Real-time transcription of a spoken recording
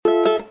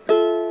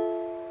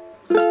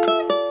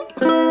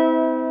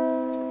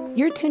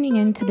You're tuning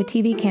in to the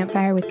TV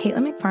Campfire with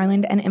Caitlin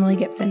McFarland and Emily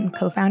Gibson,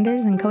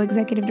 co-founders and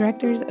co-executive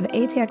directors of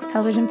ATX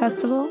Television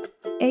Festival,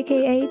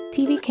 aka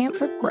TV Camp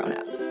for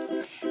Grown-Ups.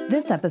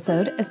 This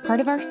episode is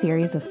part of our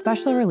series of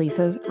special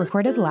releases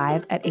recorded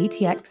live at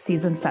ATX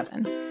Season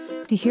 7.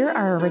 To hear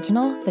our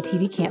original The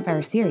TV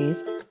Campfire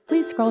series,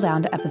 please scroll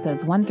down to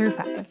episodes 1 through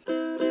 5.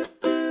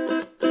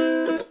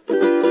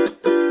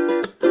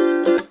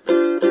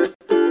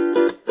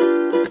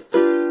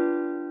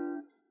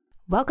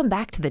 Welcome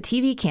back to the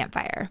TV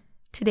Campfire.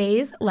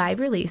 Today's live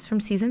release from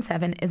Season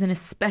 7 is an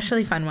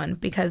especially fun one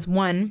because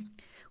 1,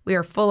 we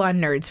are full-on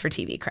nerds for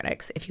TV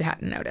critics, if you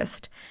hadn't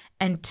noticed.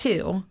 And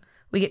 2,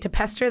 we get to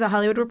pester the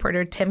Hollywood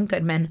Reporter Tim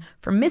Goodman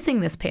for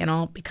missing this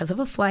panel because of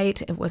a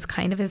flight. It was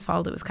kind of his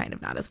fault. It was kind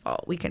of not his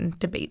fault. We can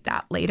debate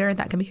that later.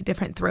 That can be a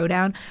different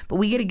throwdown. But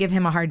we get to give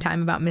him a hard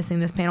time about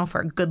missing this panel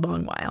for a good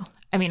long while.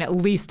 I mean, at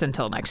least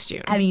until next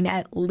June.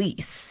 At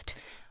least.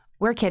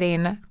 We're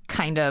kidding,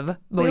 kind of,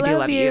 but we do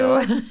love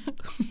you.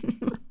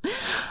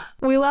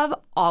 We love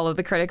all of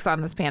the critics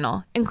on this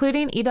panel,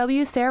 including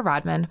EW Sarah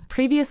Rodman,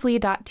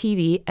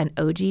 previously.tv and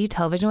OG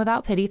Television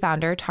Without Pity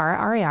founder Tara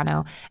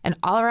Ariano, and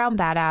all-around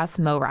badass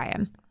Mo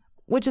Ryan,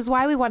 which is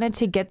why we wanted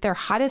to get their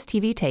hottest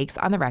TV takes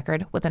on the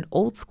record with an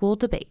old-school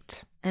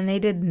debate. And they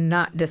did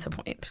not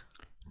disappoint.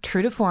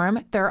 True to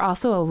form, there are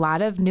also a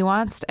lot of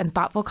nuanced and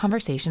thoughtful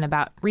conversation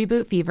about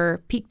reboot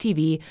fever, peak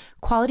TV,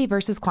 quality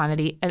versus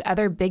quantity, and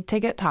other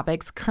big-ticket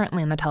topics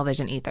currently in the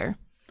television ether.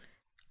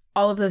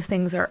 All of those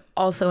things are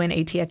also in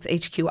ATX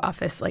HQ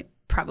office,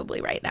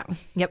 probably right now.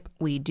 Yep,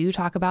 we do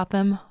talk about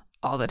them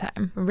all the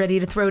time. Ready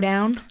to throw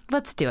down?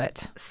 Let's do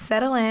it.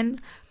 Settle in,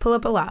 pull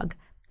up a log,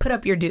 put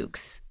up your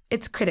dukes.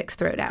 It's Critics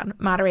Throwdown,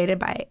 moderated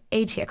by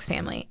ATX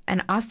Family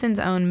and Austin's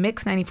own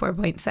Mix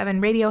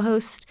 94.7 radio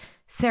host,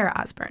 Sarah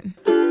Osborne.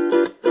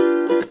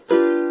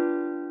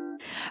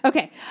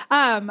 Okay,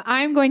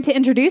 I'm going to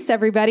introduce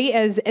everybody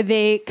as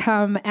they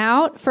come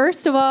out.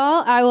 First of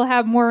all, I will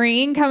have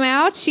Maureen come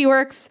out. She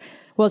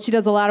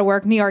does a lot of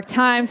work. New York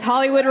Times,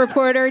 Hollywood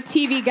Reporter,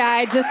 TV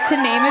Guide, just to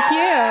name a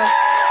few.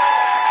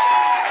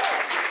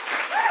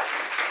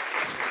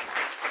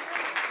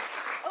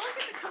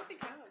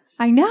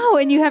 I know,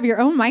 and you have your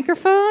own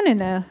microphone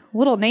and a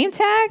little name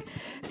tag.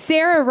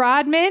 Sarah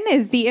Rodman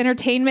is the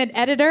entertainment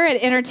editor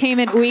at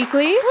Entertainment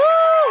Weekly. Woo!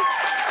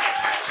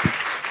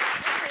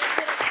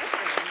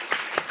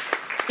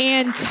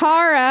 And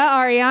Tara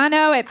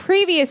Ariano at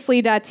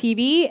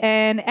previously.tv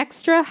and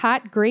Extra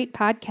Hot Great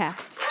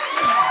Podcasts.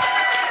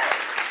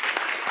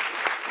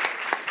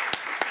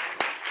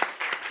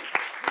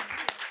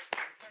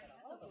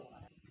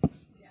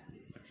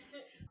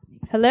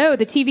 Hello,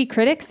 the TV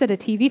critics at a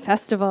TV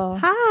festival.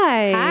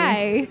 Hi.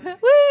 Hi.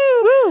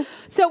 Woo. Woo.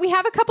 So we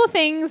have a couple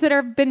things that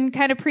have been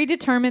kind of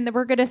predetermined that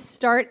we're going to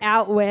start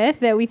out with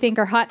that we think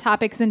are hot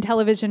topics in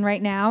television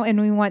right now,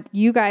 and we want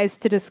you guys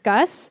to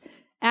discuss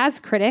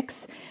as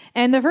critics.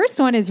 And the first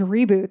one is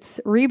reboots.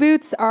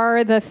 Reboots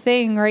are the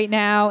thing right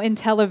now in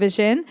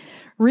television.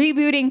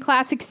 Rebooting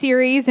classic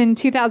series in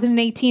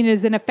 2018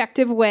 is an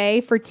effective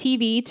way for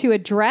TV to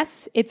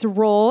address its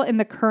role in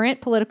the current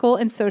political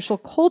and social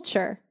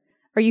culture.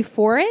 Are you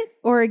for it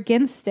or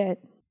against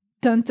it?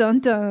 Dun, dun,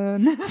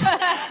 dun.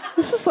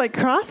 This is like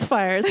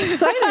crossfire. It's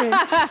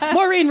exciting.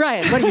 Maureen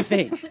Ryan, what do you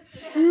think?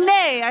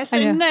 Nay. I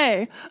say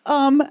nay.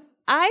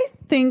 I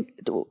think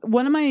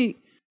one of my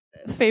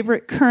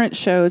favorite current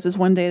shows is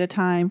One Day at a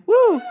Time.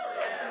 Woo!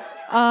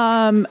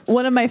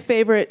 One of my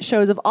favorite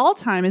shows of all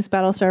time is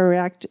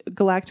Battlestar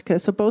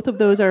Galactica. So both of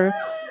those are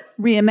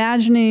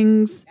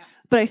reimaginings,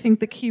 but I think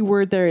the key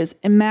word there is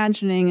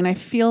imagining. And I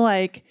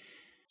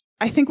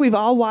think we've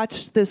all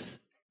watched this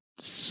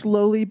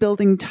slowly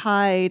building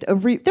tide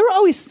of there were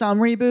always some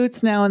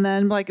reboots now and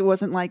then, but it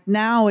wasn't like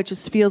now. It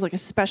just feels like,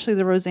 especially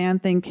the Roseanne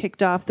thing,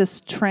 kicked off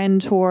this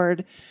trend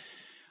toward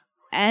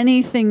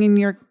anything in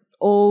your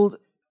old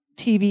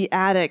TV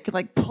attic,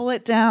 pull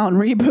it down,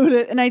 reboot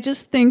it. And I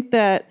just think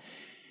that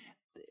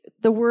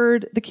the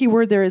key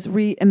word there is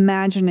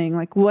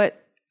reimagining.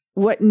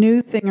 What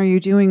new thing are you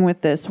doing with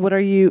this?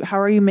 How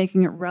are you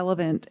making it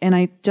relevant? And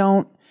I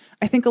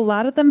think a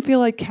lot of them feel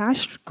like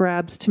cash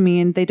grabs to me,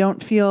 and they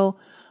don't feel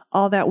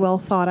all that well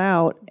thought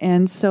out.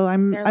 And so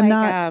I'm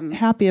not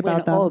happy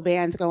about that. When old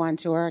bands go on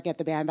tour, get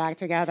the band back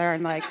together,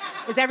 and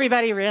is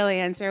everybody really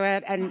into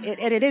it? And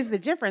it is the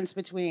difference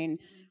between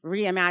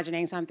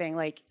reimagining something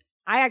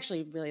I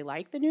actually really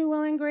like the new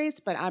Will and Grace,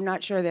 but I'm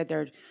not sure that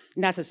they're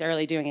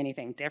necessarily doing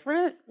anything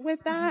different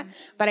with that. Mm-hmm.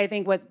 But I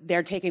think what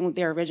they're taking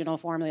their original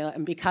formula,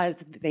 and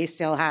because they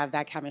still have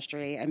that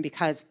chemistry, and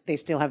because they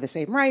still have the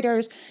same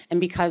writers, and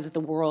because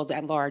the world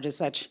at large is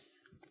such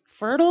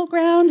fertile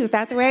ground, is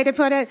that the way to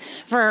put it,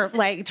 for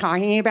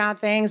talking about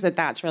things,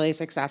 that's really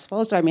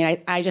successful. So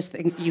I just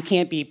think you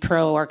can't be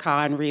pro or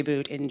con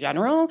reboot in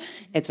general.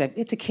 It's a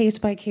case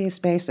by case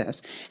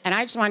basis. And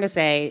I just want to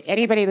say,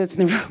 anybody that's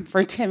in the room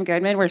for Tim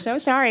Goodman, we're so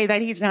sorry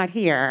that he's not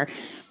here,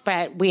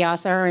 but we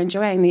also are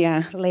enjoying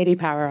the lady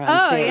power on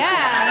stage. Oh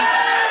yeah.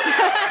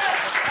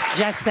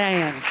 Just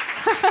saying.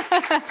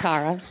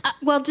 Tara?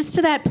 Well, just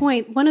to that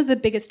point, one of the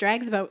biggest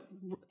drags about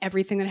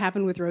everything that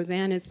happened with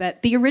Roseanne is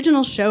that the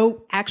original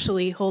show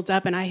actually holds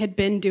up, and I had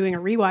been doing a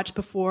rewatch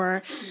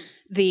before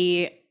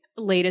the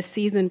latest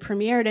season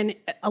premiered, and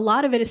a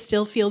lot of it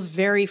still feels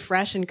very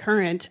fresh and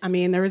current. I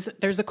mean, there's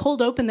a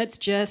cold open that's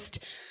just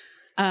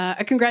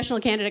a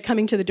congressional candidate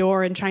coming to the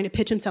door and trying to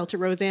pitch himself to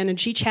Roseanne, and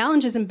she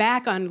challenges him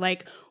back on,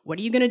 like, what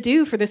are you going to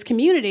do for this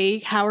community?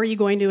 How are you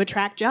going to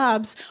attract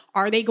jobs?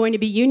 Are they going to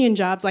be union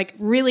jobs? Like,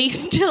 really,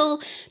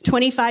 still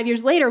 25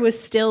 years later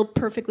was still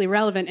perfectly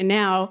relevant. And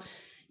now,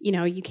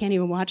 you can't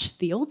even watch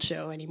the old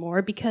show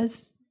anymore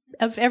because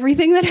of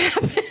everything that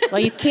happened.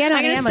 Well, you can on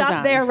I'm gonna Amazon.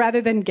 Stop there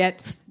rather than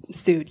get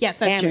sued. Yes,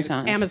 that's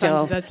Amazon. true.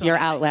 Amazon does still your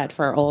outlet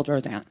for old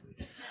Roseanne.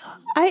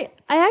 I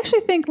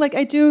actually think, like,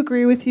 I do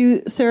agree with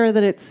you, Sarah,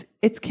 that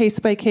it's case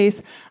by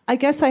case. I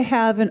guess I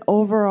have an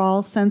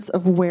overall sense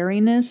of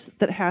wariness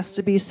that has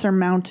to be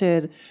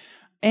surmounted.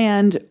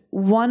 And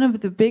one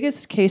of the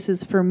biggest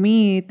cases for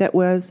me that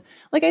was,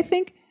 like, I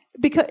think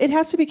because it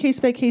has to be case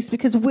by case,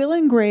 because Will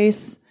and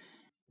Grace,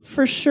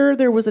 for sure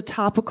there was a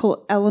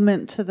topical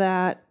element to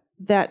that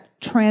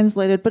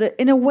translated, but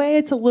in a way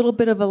it's a little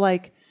bit of a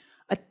like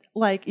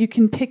you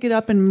can pick it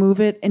up and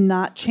move it and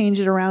not change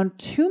it around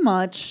too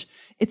much.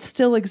 It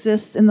still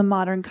exists in the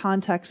modern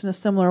context in a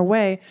similar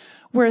way.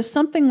 Whereas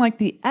something like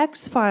the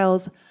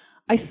X-Files,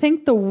 I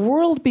think the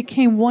world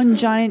became one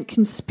giant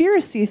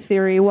conspiracy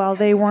theory while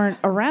they weren't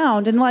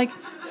around. And like,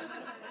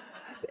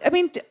 I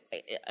mean,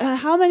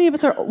 how many of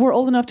us were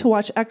old enough to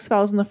watch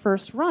X-Files in the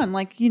first run?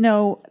 Like,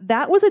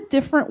 that was a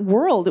different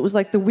world. It was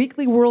like the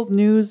Weekly World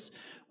News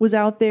was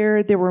out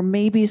there. There were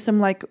maybe some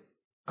like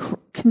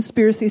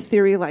conspiracy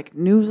theory like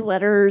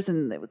newsletters,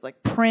 and it was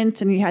like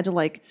print, and you had to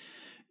like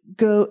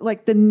go,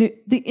 like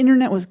the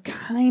internet was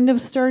kind of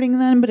starting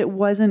then, but it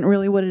wasn't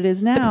really what it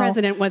is now. The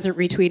president wasn't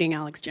retweeting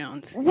Alex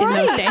Jones in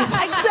those days.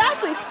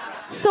 Exactly.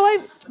 So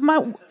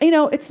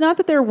it's not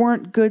that there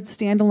weren't good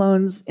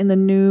standalones in the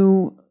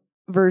new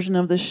version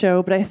of the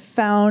show, but I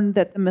found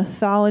that the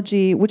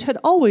mythology, which had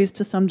always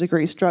to some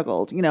degree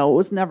struggled, it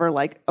was never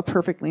like a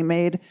perfectly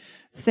made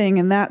thing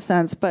in that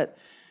sense, but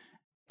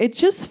it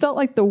just felt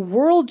like the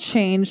world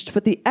changed,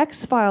 but the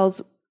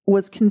X-Files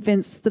was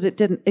convinced that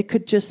it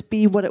could just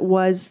be what it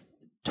was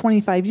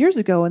 25 years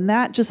ago, and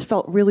that just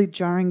felt really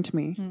jarring to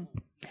me.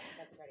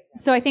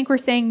 So I think we're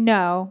saying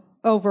no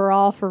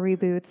overall for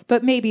reboots,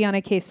 but maybe on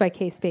a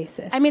case-by-case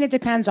basis. I mean, it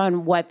depends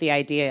on what the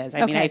idea is.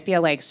 I mean, I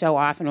feel like so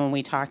often when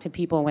we talk to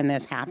people when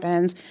this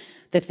happens,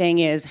 the thing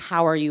is,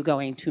 how are you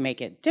going to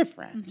make it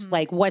different? Mm-hmm.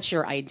 Like, what's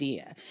your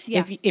idea?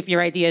 Yeah. If your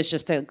idea is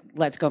just to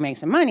let's go make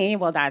some money,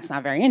 well, that's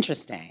not very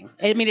interesting.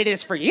 I mean, it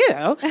is for you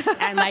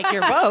and like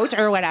your vote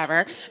or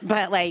whatever,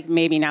 but like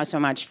maybe not so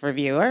much for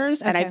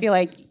viewers. Okay. And I feel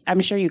like, I'm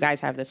sure you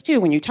guys have this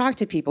too. When you talk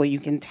to people, you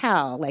can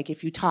tell, like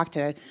if you talk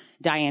to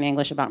Diane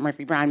English about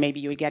Murphy Brown, maybe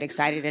you would get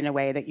excited in a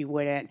way that you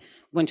wouldn't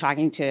when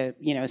talking to,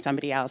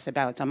 somebody else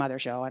about some other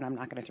show. And I'm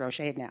not going to throw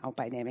shade now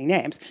by naming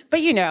names,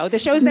 but the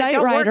shows that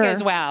don't work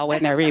as well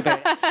when they're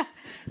rebooted.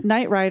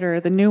 Knight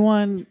Rider, the new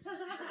one.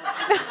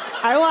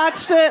 I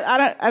watched it.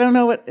 I don't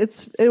know what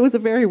it was a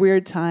very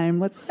weird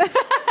time. It's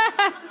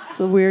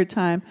a weird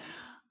time.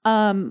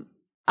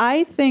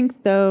 I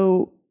think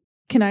though,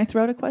 can I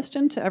throw out a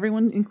question to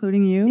everyone,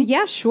 including you?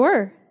 Yeah,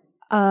 sure.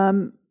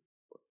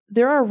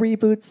 There are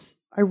reboots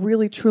I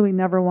really, truly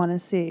never want to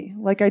see.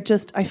 Like,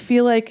 I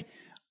feel like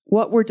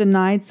what we're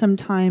denied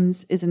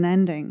sometimes is an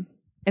ending.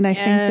 And I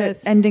think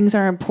that endings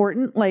are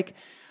important. Like,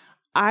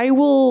 I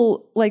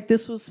will, like,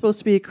 this was supposed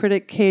to be a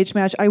critic cage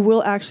match. I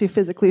will actually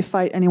physically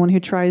fight anyone who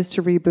tries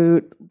to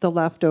reboot The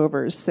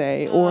Leftovers,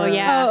 say.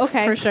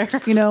 Okay. For sure.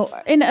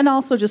 And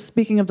also just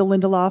speaking of the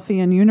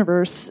Lindeloffian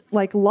universe,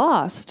 like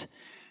Lost,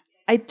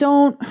 I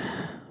feel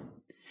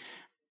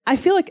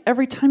like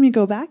every time you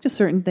go back to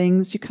certain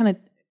things, you kind of,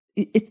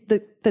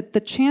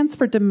 the chance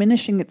for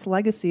diminishing its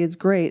legacy is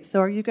great.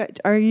 So do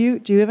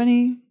you have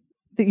any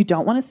that you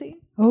don't want to see?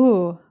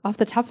 Oh, off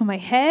the top of my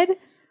head?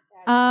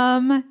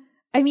 I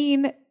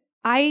mean,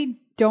 I'm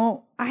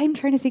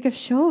trying to think of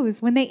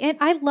shows when they end.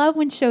 I love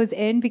when shows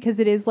end because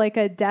it is like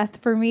a death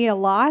for me, a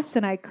loss,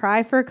 and I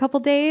cry for a couple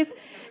days.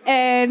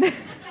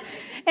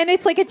 And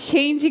it's like a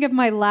changing of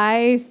my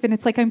life, and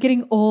it's like I'm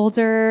getting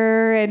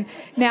older, and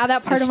now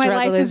that part of my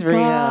life is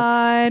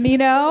gone,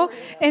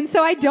 And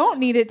so I don't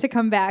need it to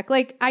come back.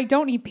 Like, I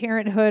don't need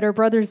Parenthood or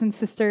Brothers and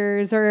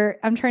Sisters, or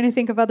I'm trying to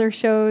think of other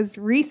shows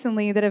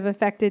recently that have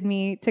affected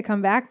me to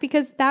come back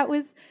because that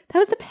was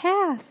the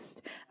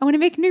past. I want to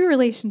make new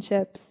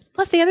relationships.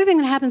 Plus, the other thing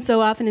that happens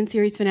so often in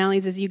series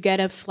finales is you get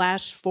a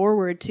flash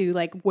forward to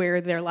like where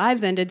their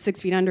lives ended.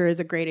 6 Feet Under is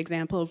a great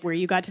example of where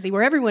you got to see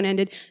where everyone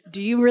ended.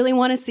 Do you really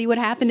want to see what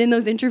happened in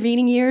those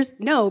intervening years?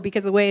 No,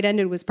 because the way it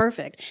ended was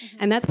perfect. Mm-hmm.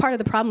 And that's part of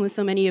the problem with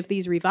so many of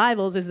these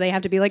revivals is they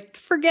have to be like,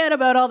 forget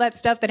about all that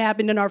stuff that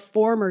happened in our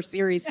former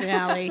series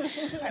finale.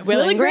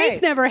 Will and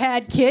Grace never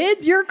had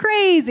kids. You're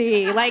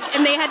crazy. Like,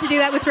 and they had to do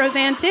that with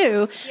Roseanne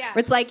too. Yeah.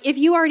 Where it's like, if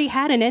you already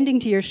had an ending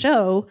to your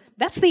show,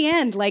 that's the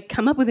end. Like,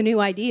 come up with a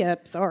new idea.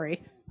 Sorry.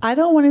 I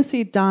don't want to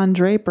see Don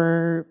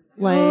Draper,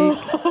 like,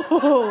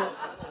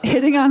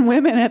 hitting on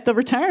women at the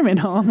retirement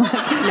home. Like,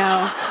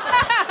 no.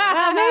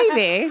 Well,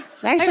 maybe.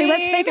 Actually,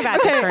 let's think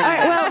about this for a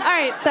minute. All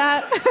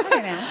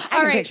right.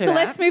 All right, so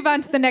let's move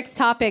on to the next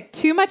topic.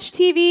 Too much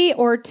TV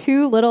or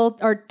too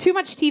much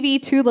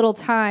TV, too little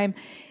time.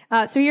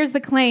 So here's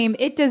the claim.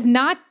 It does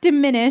not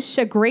diminish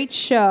a great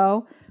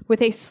show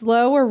with a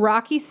slow or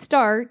rocky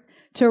start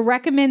to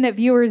recommend that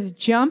viewers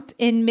jump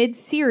in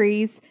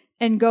mid-series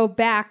and go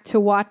back to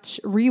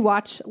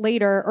rewatch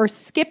later or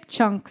skip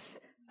chunks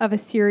of a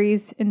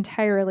series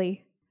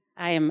entirely.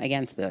 I am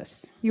against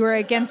this. You are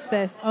against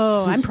this.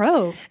 Oh, I'm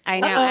pro. I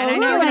know. And I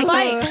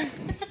know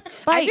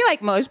I feel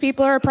like most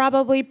people are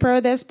probably pro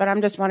this, but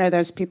I'm just one of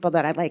those people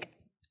that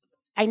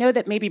I know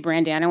that maybe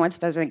Brandanowitz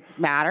doesn't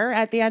matter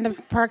at the end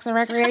of Parks and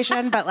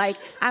Recreation, but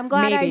I'm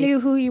glad I knew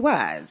who he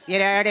was. You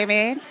know what I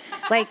mean?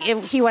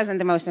 He wasn't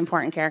the most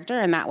important character,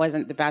 and that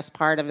wasn't the best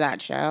part of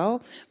that show.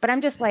 But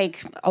I'm just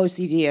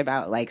OCD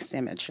about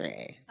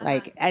symmetry.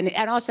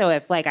 And also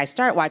if I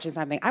start watching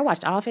something, I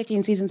watched all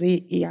 15 seasons of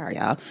ER,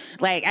 y'all.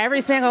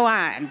 Every single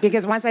one,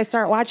 because once I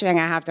start watching,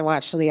 I have to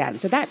watch to the end.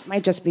 So that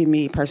might just be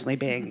me personally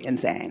being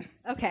insane.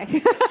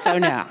 Okay. So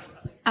no.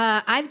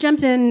 I've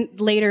jumped in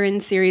later in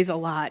series a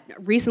lot.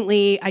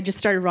 Recently, I just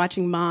started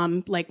watching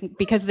Mom,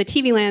 because the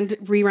TV Land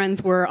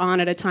reruns were on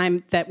at a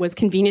time that was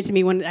convenient to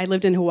me when I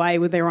lived in Hawaii,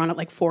 where they were on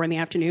at 4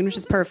 p.m, which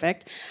is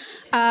perfect.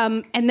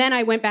 And then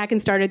I went back and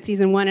started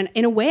season 1, and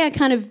in a way, I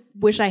kind of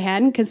wish I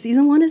hadn't, because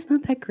season 1 is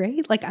not that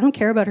great. I don't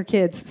care about her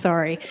kids.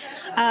 Sorry.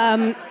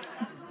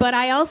 But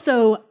I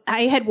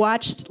had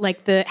watched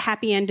the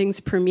Happy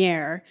Endings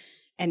premiere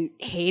and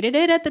hated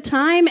it at the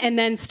time, and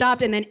then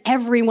stopped, and then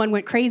everyone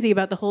went crazy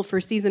about the whole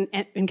first season,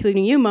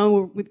 including you,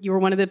 Mo. You were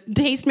one of the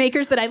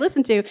tastemakers that I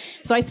listened to.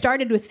 So I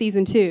started with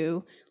season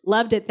 2,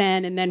 loved it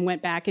then, and then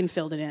went back and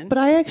filled it in. But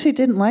I actually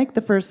didn't like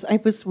the first. I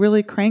was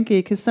really cranky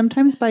because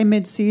sometimes by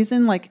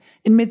mid-season,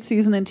 in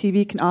mid-season in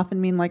TV can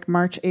often mean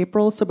March,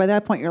 April. So by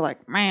that point, you're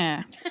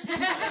meh,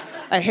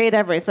 I hate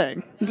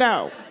everything.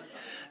 No.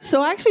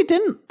 So I actually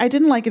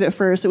didn't like it at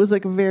first. It was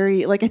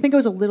very, I think it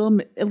was a little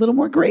more a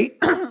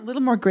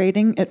little more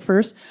grating at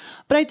first.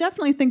 But I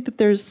definitely think that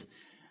there's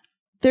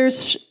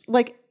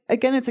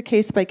again, it's a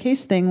case by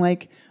case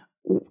thing.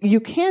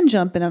 You can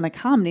jump in on a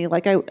comedy.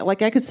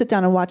 I could sit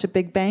down and watch a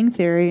Big Bang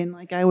Theory and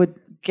I would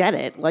get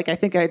it. I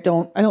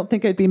don't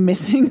think I'd be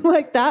missing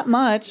that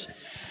much.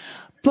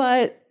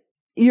 But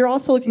you're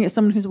also looking at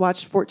someone who's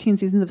watched 14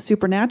 seasons of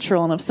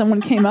Supernatural. And if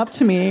someone came up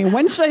to me,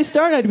 when should I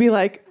start? I'd be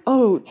like,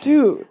 oh,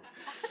 dude.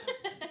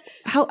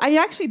 I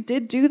actually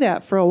did do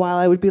that for a while.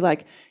 I would be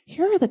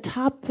here are the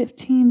top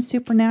 15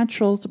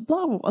 Supernaturals,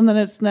 blah, blah, blah. And then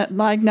it's not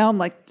now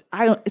I'm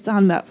it's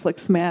on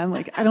Netflix,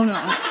 man. I don't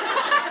know.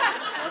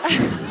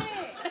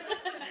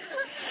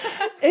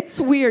 It's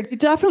weird. You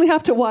definitely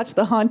have to watch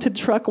the Haunted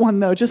Truck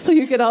one, though, just so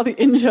you get all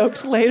the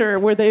in-jokes later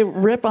where they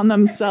rip on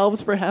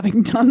themselves for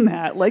having done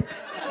that.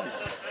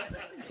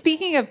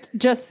 Speaking of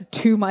just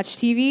too much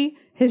TV,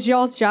 has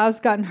y'all's jobs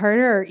gotten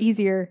harder or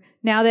easier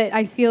now that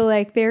I feel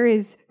there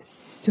is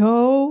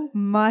so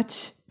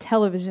much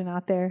television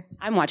out there?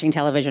 I'm watching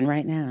television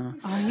right now.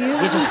 Are you?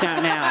 You just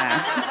don't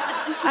know.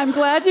 I'm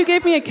glad you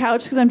gave me a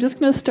couch because I'm just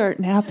going to start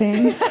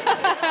napping.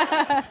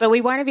 But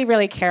we want to be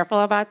really careful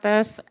about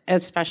this,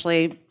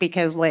 especially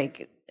because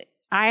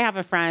I have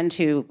a friend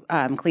who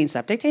cleans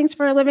septic tanks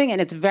for a living,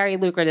 and it's a very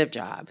lucrative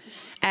job.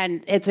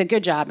 And it's a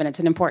good job, and it's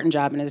an important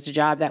job, and it's a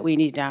job that we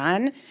need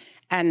done.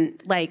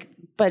 And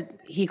but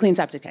he cleans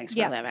septic tanks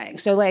for a living.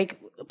 So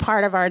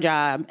part of our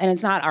job, and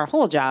it's not our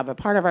whole job, but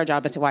part of our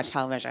job is to watch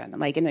television.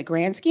 In the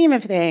grand scheme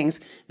of things,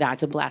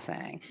 that's a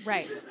blessing.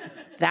 Right.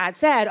 That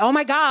said, oh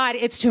my God,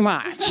 it's too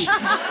much.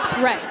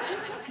 Right.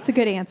 It's a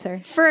good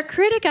answer. For a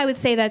critic, I would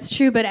say that's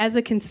true, but as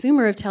a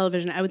consumer of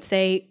television, I would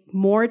say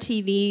more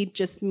TV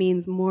just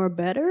means more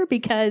better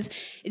because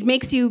it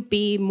makes you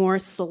be more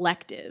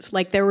selective.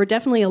 There were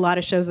definitely a lot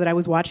of shows that I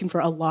was watching for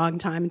a long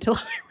time until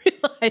I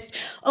realized,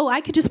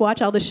 I could just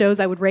watch all the shows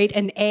I would rate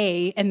an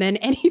A, and then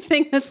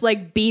anything that's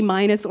B-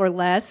 or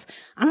less,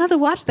 I don't have to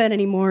watch that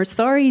anymore.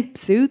 Sorry,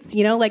 Suits.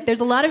 There's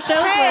a lot of shows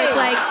where it's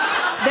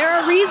there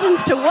are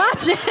reasons to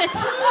watch it.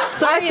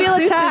 Sorry, I feel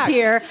Suits attacked. Is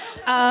here.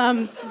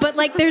 But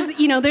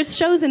there's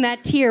shows in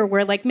that tier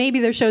where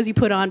maybe there's shows you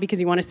put on because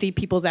you want to see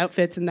people's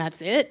outfits and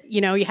that's it.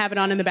 You have it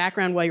on in the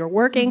background while you're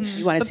working.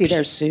 You want to see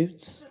their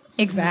suits.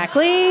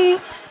 Exactly.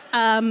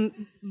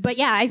 But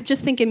yeah, I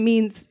just think it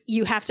means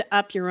you have to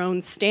up your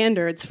own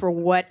standards for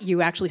what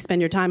you actually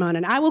spend your time on.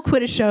 And I will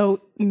quit a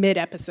show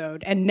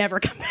mid-episode and never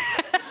come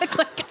back.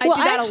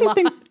 I actually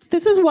think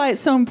this is why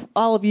it's so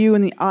all of you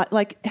in the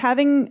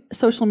having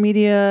social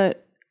media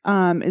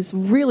is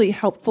really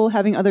helpful.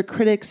 Having other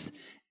critics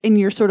in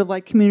your sort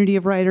of community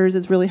of writers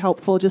is really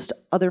helpful. Just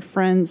other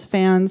friends,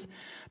 fans,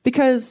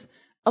 because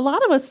a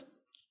lot of us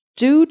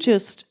do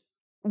just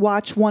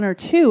watch one or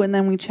two and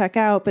then we check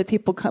out, but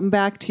people come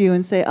back to you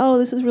and say, oh,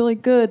 this is really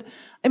good.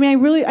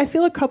 I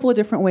feel a couple of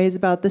different ways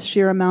about the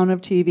sheer amount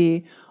of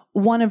TV.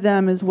 One of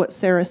them is what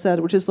Sarah said,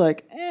 which is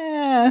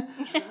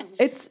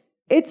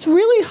it's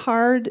really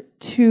hard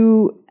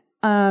to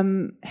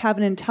have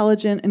an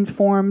intelligent,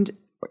 informed,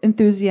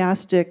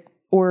 enthusiastic,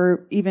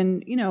 or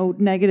even,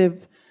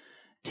 negative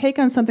take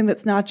on something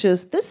that's not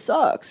just, this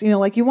sucks. You know,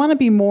 like you want to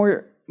be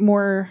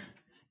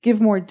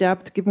give more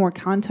depth, give more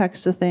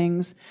context to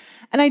things.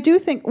 And I do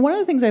think one of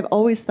the things I've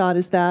always thought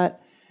is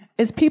that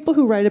as people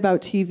who write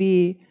about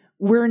TV,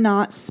 we're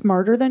not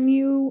smarter than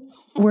you.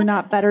 We're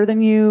not better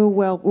than you.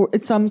 Well,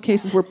 in some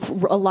cases, we're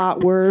a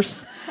lot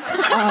worse.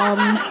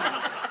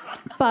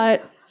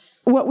 But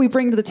what we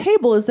bring to the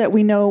table is that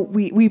we know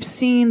we've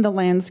seen the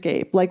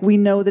landscape. Like, we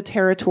know the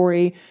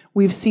territory.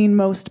 We've seen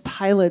most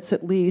pilots,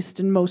 at least,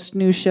 and most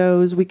new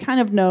shows. We kind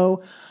of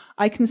know.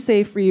 I can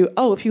say for you,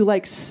 if you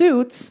like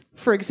Suits,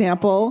 for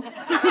example,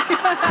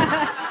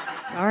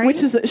 which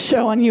is a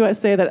show on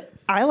USA that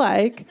I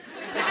like.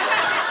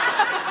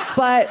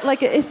 But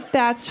like, if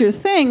that's your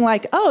thing,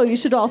 like, you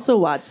should also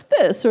watch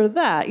this or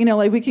that. You know,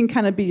 like, we can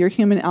kind of be your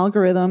human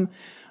algorithm.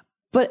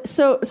 But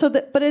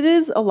but it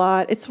is a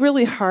lot. It's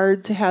really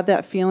hard to have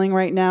that feeling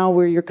right now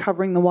where you're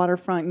covering the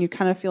waterfront and you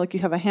kind of feel like you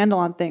have a handle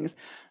on things.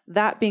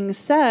 That being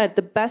said,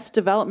 the best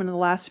development in the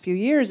last few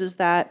years is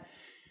that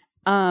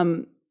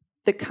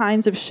the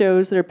kinds of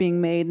shows that are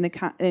being made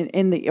and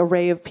in the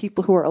array of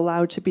people who are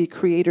allowed to be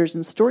creators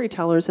and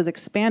storytellers has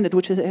expanded,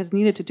 which it has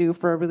needed to do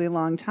for a really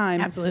long time.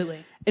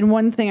 Absolutely. And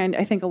one thing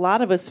I think a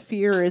lot of us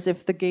fear is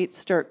if the gates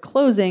start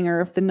closing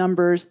or if the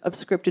numbers of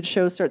scripted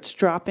shows starts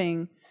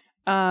dropping,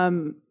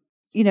 that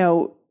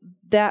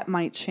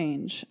might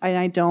change.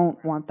 I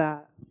don't want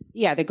that.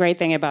 Yeah, the great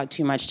thing about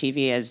too much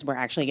TV is we're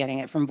actually getting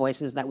it from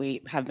voices that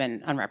we have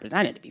been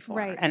unrepresented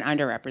before and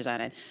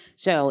underrepresented.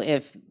 So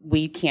if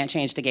we can't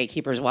change the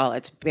gatekeepers while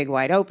it's big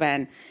wide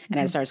open and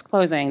it starts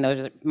closing,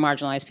 those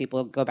marginalized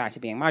people go back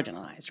to being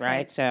marginalized,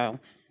 right? So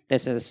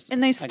this is...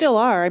 And they still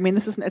are. I mean,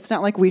 it's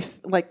not like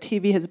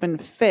TV has been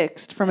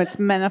fixed from its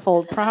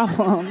manifold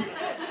problems.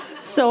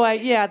 So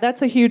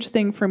that's a huge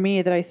thing for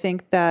me, that I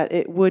think that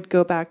it would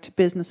go back to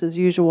business as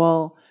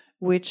usual,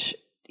 which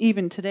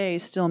even today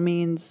still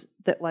means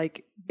that,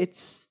 like, it's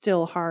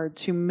still hard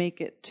to make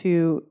it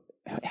to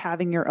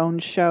having your own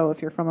show if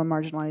you're from a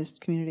marginalized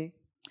community.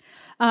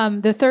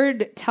 The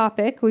third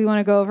topic we want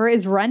to go over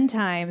is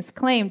runtimes.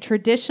 Claim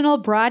traditional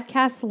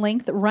broadcast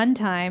length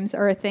runtimes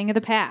are a thing of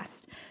the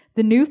past.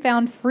 The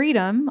newfound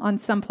freedom on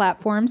some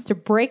platforms to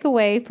break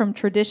away from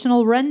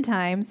traditional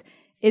runtimes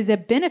is a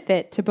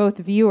benefit to both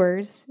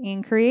viewers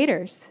and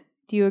creators.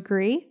 Do you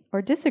agree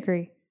or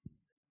disagree?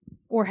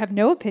 Or have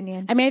no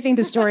opinion? I mean, I think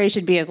the story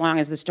should be as long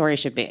as the story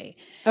should be.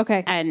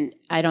 Okay. And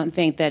I don't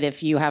think that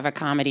if you have a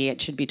comedy,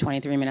 it should be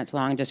 23 minutes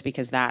long just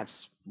because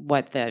that's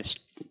what the,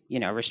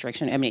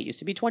 restriction. I mean, it used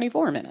to be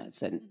 24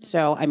 minutes. And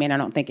so, I mean, I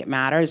don't think it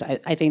matters.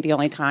 I think the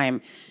only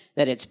time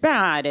that it's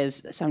bad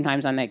is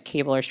sometimes on the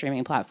cable or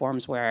streaming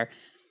platforms where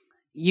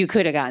you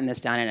could have gotten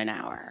this done in an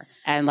hour.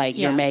 And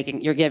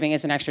you're giving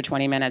us an extra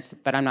 20 minutes,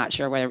 but I'm not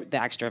sure where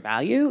the extra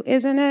value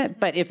is in it.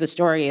 But if the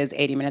story is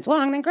 80 minutes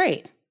long, then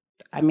great.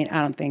 I mean,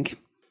 I think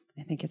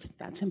it's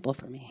that simple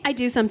for me. I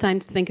do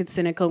sometimes think it's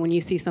cynical when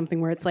you see something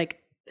where it's like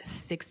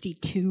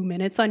 62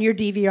 minutes on your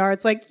DVR.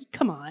 It's like,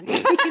 come on.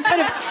 You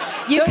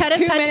could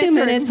have cut 2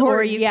 minutes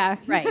or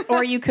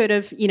you could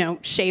have,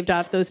 shaved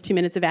off those 2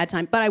 minutes of ad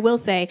time. But I will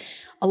say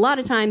a lot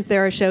of times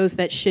there are shows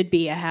that should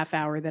be a half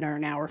hour that are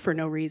an hour for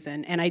no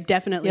reason. And I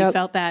definitely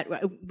felt that.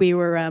 We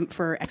were,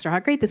 for Extra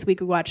Hot Great this week,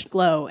 we watched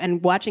Glow,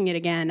 and watching it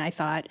again, I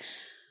thought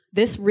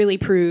this really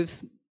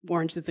proves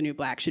Orange is the New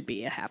Black should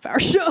be a half-hour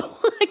show.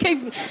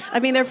 I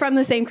mean, they're from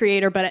the same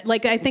creator, but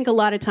I think a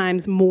lot of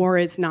times more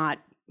is not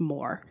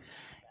more.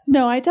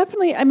 No, I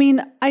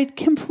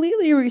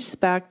completely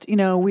respect,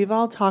 we've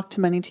all talked to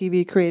many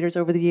TV creators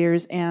over the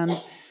years, and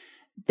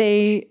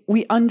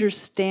we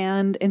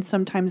understand and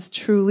sometimes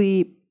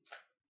truly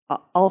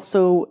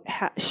also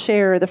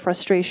share the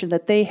frustration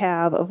that they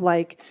have of,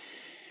 like,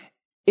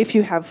 if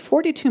you have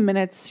 42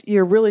 minutes,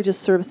 you're really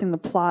just servicing the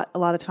plot a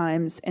lot of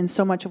times. And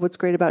so much of what's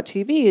great about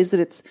TV is that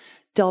it's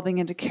delving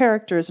into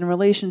characters and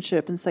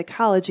relationship and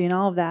psychology and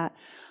all of that.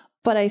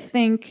 But I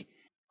think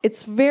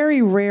it's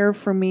very rare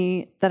for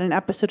me that an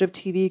episode of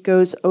TV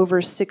goes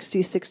over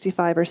 60,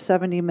 65, or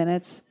 70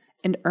 minutes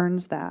and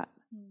earns that.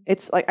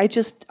 It's like,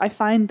 I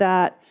find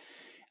that,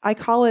 I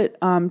call it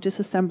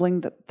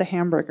disassembling the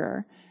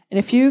hamburger. And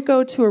if you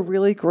go to a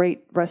really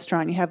great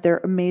restaurant, you have their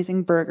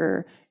amazing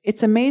burger.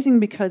 It's amazing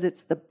because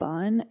it's the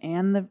bun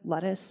and the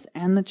lettuce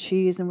and the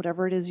cheese and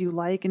whatever it is you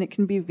like, and it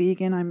can be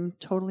vegan. I'm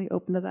totally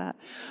open to that.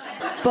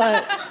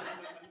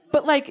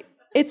 But like,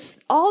 it's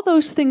all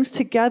those things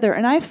together.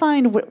 And I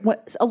find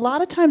what a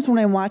lot of times when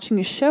I'm watching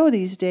a show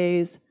these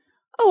days,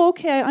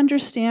 I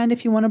understand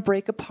if you want to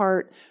break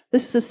apart.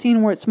 This is a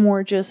scene where it's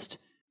more just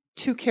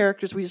two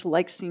characters we just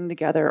like seeing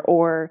together,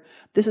 or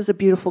this is a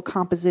beautiful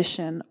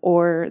composition,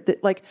 or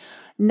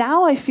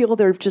now I feel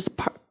they're just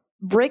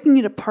breaking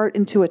it apart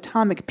into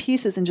atomic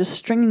pieces and just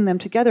stringing them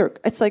together.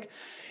 It's like,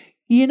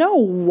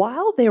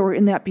 while they were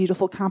in that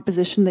beautiful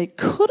composition, they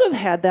could have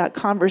had that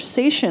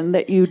conversation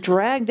that you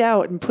dragged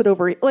out and put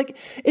over. Like,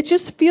 it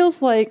just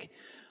feels like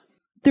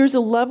there's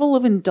a level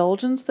of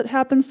indulgence that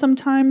happens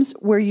sometimes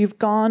where you've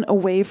gone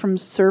away from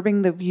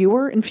serving the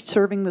viewer and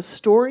serving the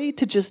story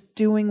to just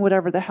doing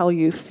whatever the hell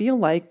you feel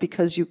like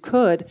because you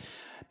could.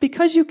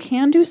 because you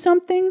can do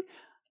something,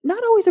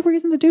 not always a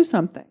reason to do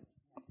something.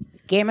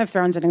 Game of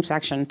Thrones an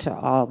exception to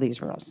all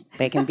these rules.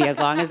 They can be as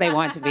long as they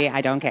want to be.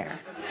 I don't care.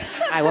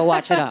 I will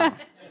watch it all.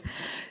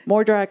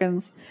 More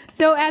dragons.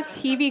 So as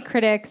TV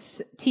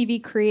critics,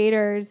 TV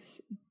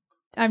creators,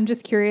 I'm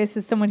just curious,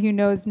 as someone who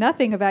knows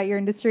nothing about your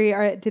industry,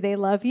 do they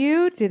love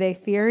you? Do they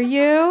fear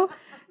you?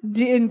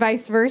 And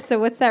vice versa?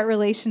 What's that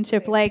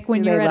relationship like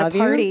when you're at a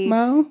party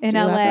in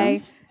LA?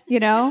 You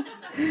know?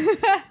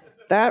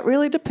 That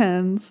really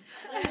depends.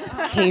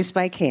 Case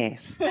by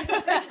case.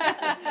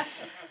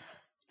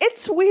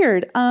 It's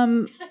weird.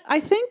 I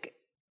think,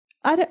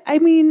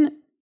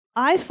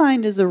 I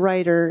find as a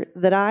writer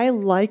that I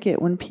like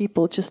it when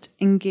people just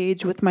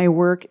engage with my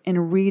work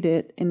and read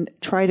it and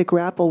try to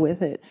grapple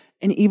with it.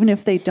 And even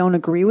if they don't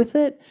agree with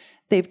it,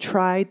 they've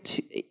tried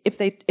to,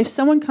 if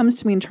someone comes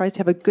to me and tries to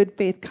have a good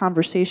faith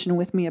conversation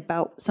with me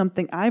about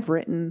something I've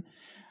written,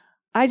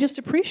 I just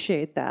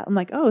appreciate that. I'm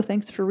like, oh,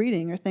 thanks for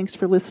reading, or thanks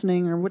for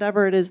listening, or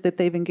whatever it is that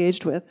they've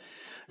engaged with.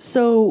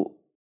 So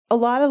a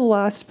lot of the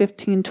last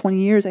 15,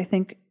 20 years, I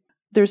think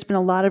there's been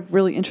a lot of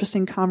really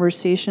interesting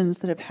conversations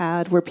that I've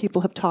had where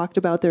people have talked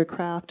about their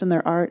craft and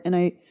their art.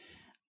 And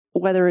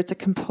whether it's a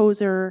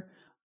composer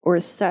or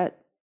a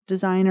set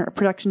designer, a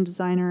production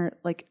designer,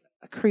 like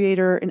a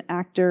creator, an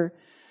actor,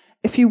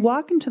 if you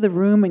walk into the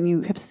room and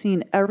you have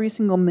seen every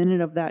single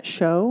minute of that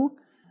show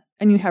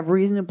and you have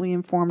reasonably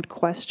informed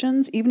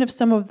questions, even if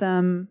some of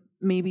them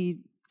may be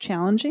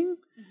challenging,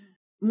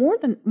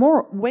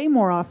 way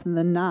more often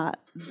than not,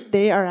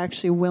 they are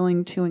actually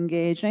willing to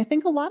engage. And I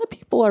think a lot of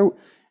people are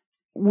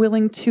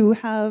willing to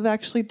have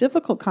actually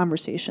difficult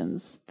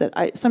conversations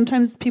that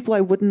sometimes people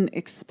I wouldn't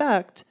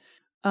expect.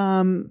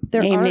 Name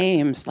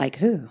names, like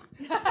who?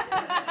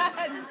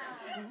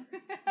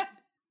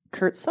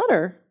 Kurt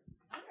Sutter.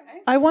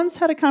 I once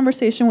had a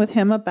conversation with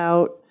him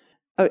about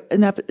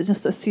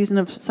just a season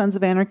of Sons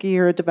of Anarchy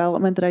or a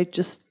development that I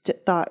just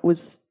thought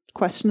was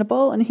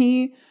questionable, and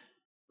he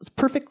was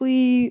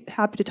perfectly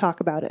happy to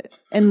talk about it.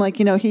 And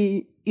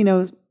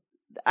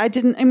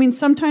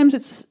sometimes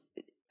it's,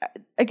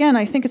 again,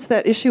 I think it's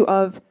that issue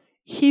of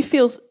he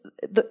feels,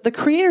 the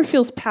creator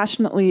feels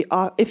passionately,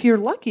 if you're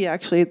lucky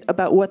actually,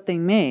 about what they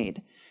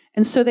made.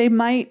 And so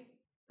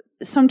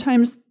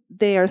sometimes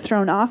they are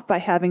thrown off by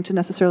having to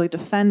necessarily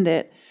defend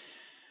it.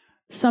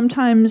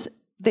 Sometimes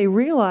they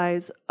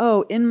realize,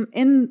 oh,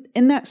 in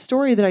that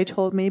story that I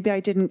told, maybe I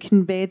didn't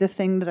convey the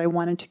thing that I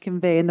wanted to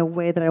convey in the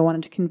way that I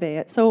wanted to convey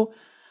it. So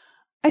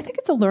I think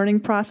it's a learning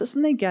process,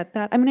 and they get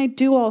that. I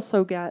do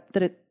also get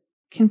that it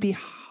can be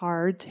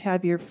hard to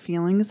have your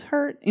feelings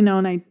hurt,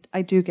 and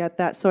I do get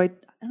that. So I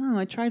don't know,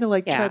 I try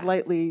to tread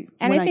lightly.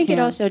 And I think it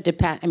also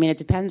depends. It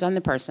depends on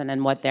the person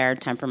and what their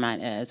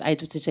temperament is. I have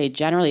to say,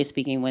 generally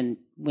speaking,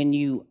 when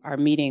you are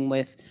meeting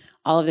with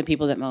all of the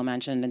people that Mo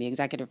mentioned and the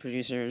executive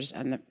producers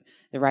and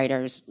the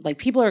writers,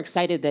 people are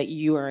excited that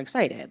you are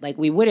excited.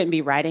 We wouldn't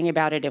be writing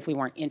about it if we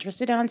weren't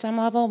interested on some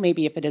level,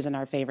 maybe if it isn't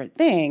our favorite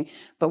thing,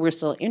 but we're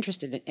still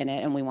interested in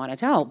it and we want to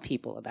tell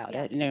people about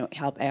it and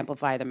help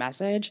amplify the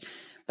message.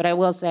 But I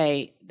will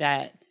say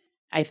that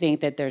I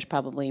think that there's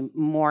probably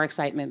more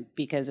excitement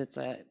because it's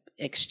a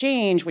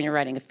exchange when you're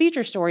writing a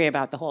feature story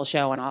about the whole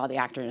show and all the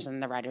actors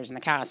and the writers and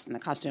the cast and the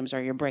costumes,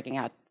 or you're breaking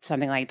out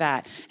something like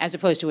that, as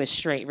opposed to a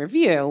straight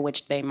review,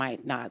 which they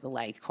might not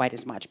like quite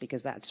as much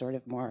because that's sort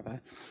of more of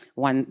a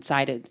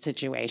one-sided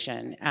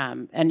situation.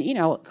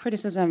 And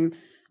criticism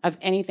of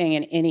anything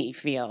in any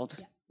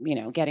field,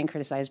 getting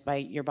criticized by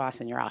your boss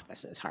in your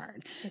office is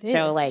hard.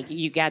 So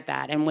you get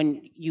that. And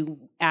when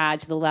you add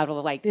to the level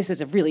of this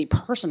is a really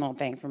personal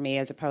thing for me,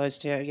 as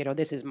opposed to,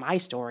 this is my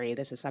story,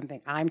 this is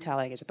something I'm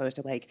telling, as opposed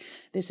to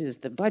this is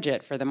the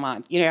budget for the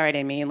month. You know what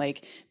I mean?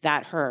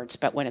 That hurts.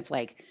 But when it's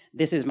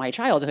this is my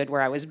childhood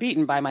where I was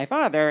beaten by my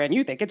father and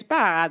you think it's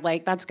bad,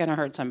 that's going to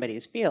hurt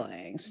somebody's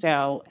feelings.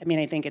 So, I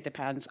think it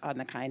depends on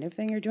the kind of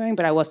thing you're doing.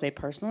 But I will say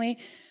personally,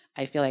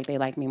 I feel like they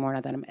like me more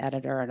now that I'm an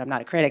editor and I'm not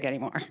a critic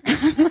anymore.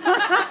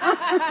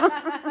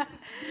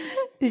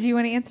 Did you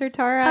want to answer,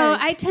 Tara? Oh,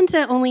 I tend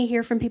to only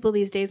hear from people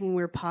these days when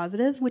we're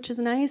positive, which is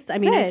nice. I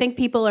think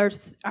people are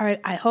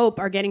I hope,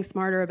 are getting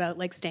smarter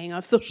about staying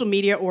off social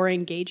media or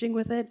engaging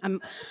with it.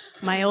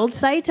 My old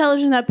site,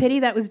 Television Without Pity,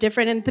 that was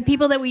different. And the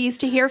people that we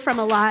used to hear from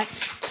a lot,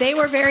 they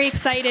were very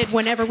excited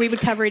whenever we would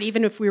cover it,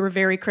 even if we were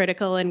very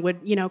critical and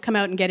would, come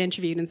out and get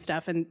interviewed and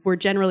stuff. And we're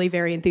generally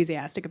very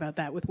enthusiastic about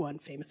that, with one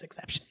famous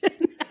exception.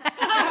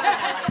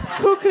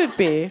 Who could it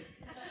be?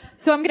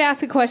 So I'm going to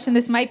ask a question.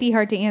 This might be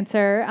hard to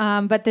answer,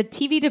 but the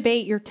TV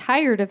debate you're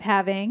tired of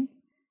having,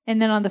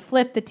 and then on the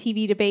flip, the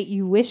TV debate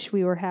you wish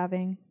we were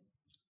having.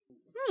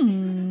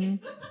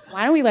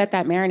 Why don't we let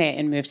that marinate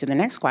and move to the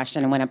next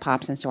question, and when it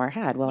pops into our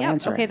head, we'll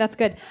answer it. Okay, that's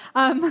good.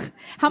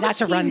 Not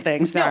to run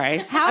things,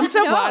 sorry. I'm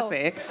so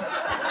bossy.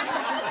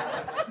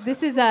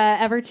 This is a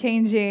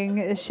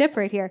ever-changing ship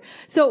right here.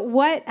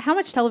 So how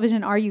much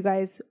television are you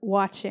guys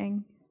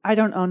watching? I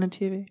don't own a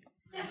TV.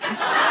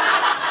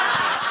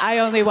 I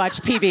only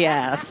watch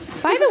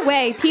PBS. By the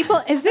way,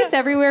 is this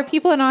everywhere?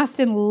 People in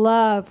Austin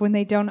love when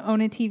they don't own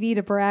a TV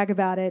to brag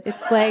about it.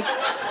 It's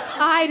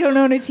I don't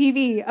own a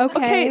TV.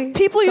 Okay.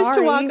 People used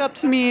to walk up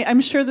to me.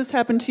 I'm sure this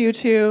happened to you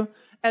too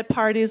at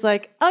parties.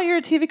 Like, oh, you're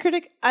a TV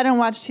critic? I don't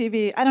watch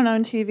TV. I don't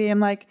own TV. I'm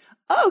like,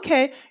 oh,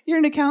 okay. You're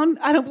an accountant?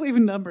 I don't believe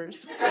in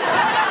numbers.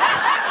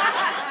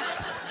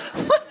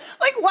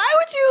 Like, why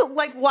would you,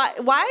 like,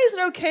 why is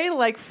it okay to,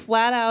 like,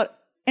 flat out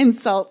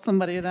insult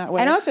somebody that way?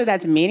 And also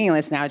that's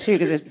meaningless now, too,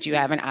 because do you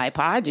have an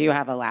iPod? Do you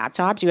have a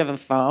laptop? Do you have a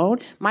phone?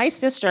 My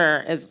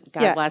sister is,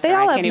 God bless her. They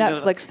all I have can't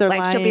Netflix. Even, they're like,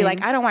 lying. she'll be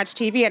like, I don't watch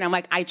TV. And I'm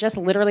like, I just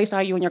literally saw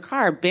you in your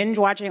car binge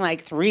watching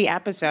like 3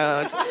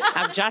 episodes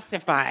of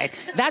Justified.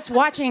 That's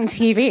watching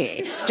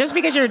TV. Just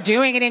because you're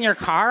doing it in your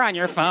car on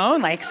your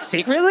phone, like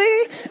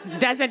secretly,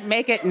 doesn't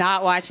make it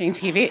not watching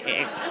TV.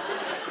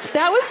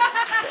 That was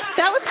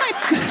my...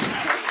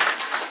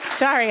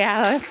 Sorry,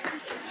 Alice.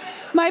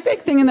 My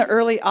big thing in the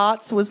early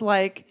aughts was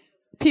like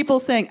people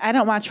saying, I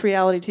don't watch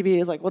reality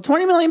TV. Is like, well,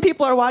 20 million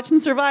people are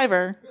watching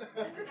Survivor.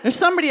 There's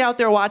somebody out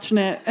there watching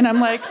it. And I'm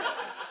like,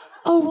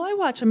 oh, well, I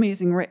watch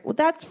Amazing Race. Well,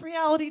 that's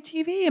reality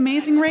TV.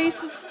 Amazing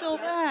Race is still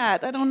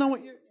that. I don't know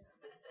what you're...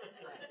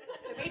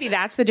 Maybe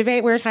that's the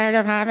debate we're tired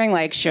of having.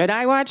 Like, should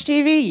I watch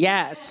TV?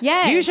 Yes.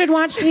 Yes. You should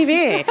watch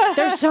TV.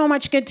 There's so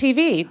much good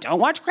TV. Don't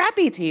watch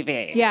crappy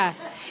TV. Yeah.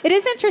 It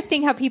is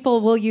interesting how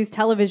people will use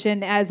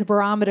television as a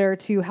barometer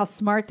to how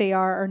smart they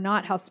are or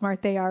not how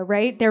smart they are,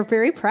 right? They're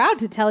very proud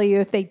to tell you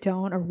if they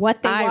don't or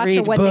what they watch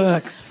or what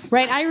books.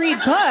 Right, I read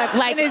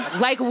books.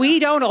 Like we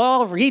don't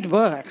all read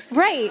books.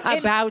 Right.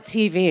 About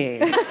TV.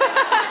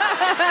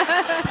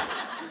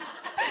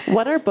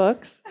 What are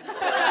books?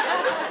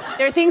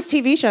 They're things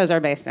TV shows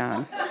are based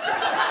on.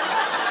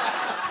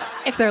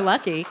 If they're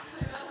lucky.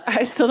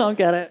 I still don't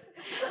get it.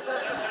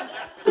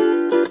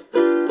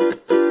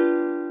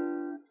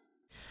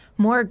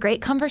 More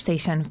great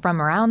conversation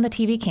from around the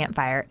TV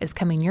campfire is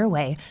coming your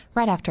way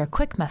right after a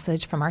quick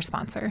message from our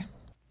sponsor.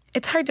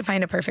 It's hard to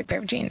find a perfect pair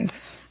of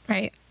jeans,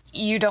 right?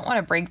 You don't want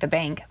to break the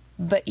bank,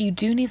 but you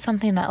do need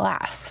something that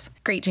lasts.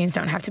 Great jeans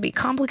don't have to be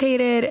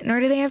complicated, nor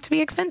do they have to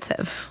be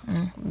expensive.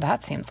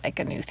 That seems like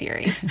a new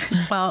theory.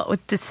 Well,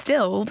 with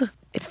Distilled,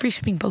 it's free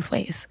shipping both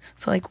ways.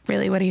 So, like,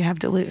 really, what do you have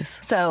to lose?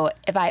 So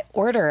if I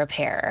order a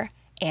pair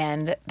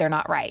and they're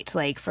not right,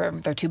 like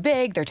they're too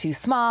big, they're too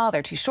small,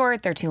 they're too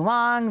short, they're too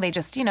long, they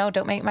just,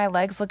 don't make my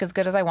legs look as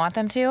good as I want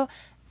them to,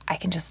 I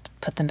can just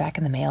put them back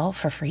in the mail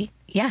for free?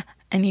 Yeah,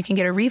 and you can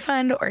get a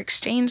refund or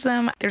exchange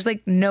them. There's,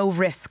 like, no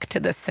risk to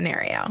this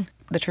scenario.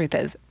 The truth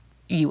is,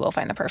 you will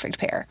find the perfect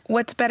pair.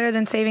 What's better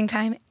than saving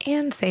time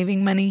and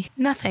saving money?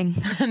 Nothing.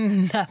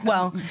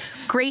 Well,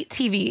 great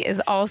TV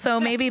is also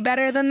maybe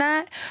better than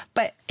that.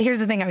 But here's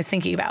the thing I was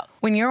thinking about.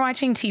 When you're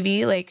watching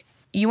TV, like,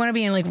 you want to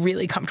be in, like,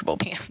 really comfortable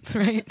pants,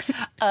 right?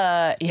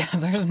 Yes,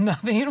 there's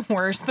nothing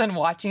worse than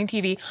watching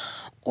TV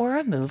or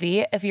a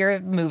movie, if you're a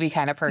movie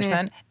kind of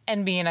person,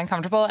 and being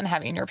uncomfortable and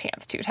having your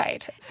pants too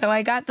tight. So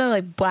I got the,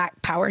 like,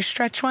 black power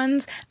stretch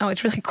ones. And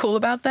what's really cool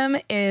about them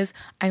is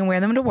I can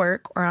wear them to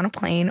work or on a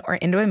plane or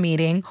into a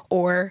meeting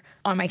or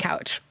on my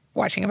couch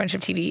watching a bunch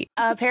of TV.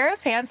 A pair of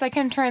pants that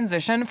can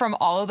transition from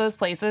all of those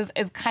places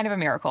is kind of a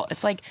miracle.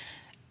 It's like,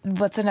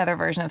 what's another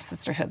version of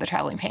Sisterhood, the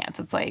traveling pants?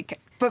 It's like,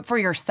 but for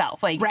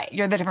yourself, like, right.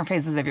 You're the different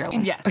phases of your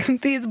life. Yeah.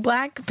 These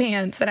black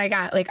pants that I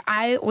got, like,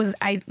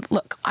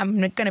 look, I'm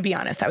going to be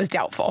honest, I was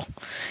doubtful.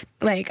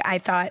 Like, I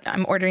thought,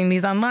 I'm ordering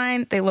these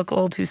online. They look a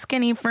little too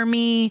skinny for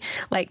me.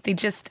 Like, they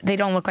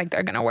don't look like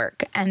they're going to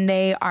work. And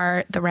they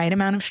are the right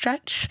amount of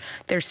stretch.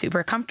 They're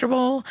super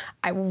comfortable.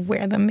 I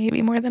wear them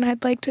maybe more than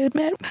I'd like to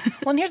admit.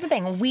 Well, and here's the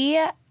thing. We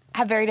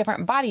have very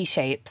different body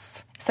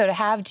shapes. So to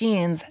have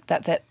jeans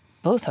that fit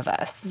both of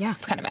us,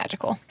 it's kind of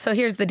magical. So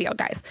here's the deal,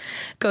 guys.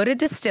 Go to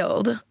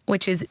Distilled,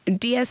 which is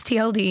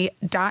dstld.com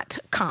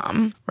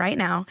right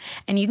now,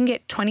 and you can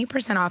get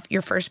 20% off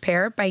your first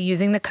pair by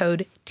using the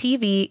code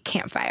TV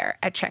Campfire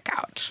at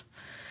checkout.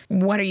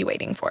 What are you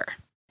waiting for?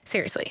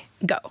 Seriously,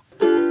 go.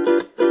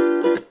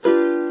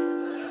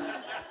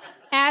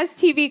 As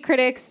TV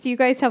critics, do you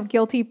guys have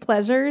guilty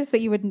pleasures that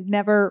you would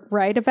never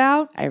write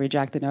about? I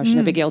reject the notion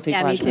of a guilty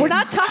pleasure. We're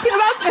not talking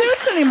about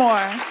Suits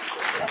anymore.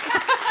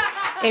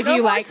 If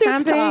you like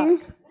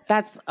something,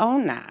 that's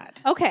own that.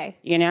 Okay.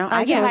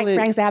 I can like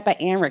Frank Zappa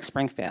and Rick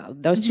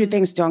Springfield. Those two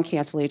things don't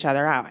cancel each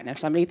other out. And if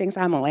somebody thinks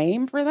I'm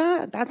lame for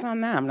that, that's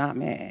on them, not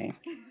me.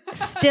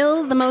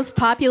 Still the most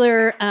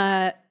popular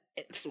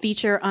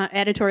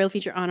editorial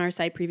feature on our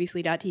site,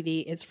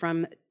 previously.tv, is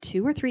from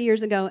 2 or 3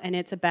 years ago, and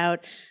it's about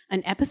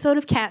an episode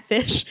of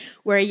Catfish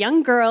where a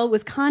young girl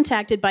was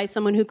contacted by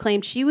someone who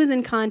claimed she was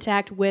in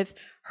contact with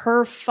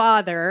her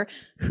father,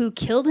 who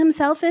killed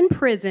himself in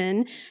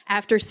prison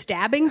after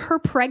stabbing her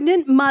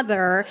pregnant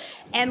mother,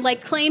 and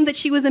claimed that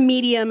she was a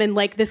medium, and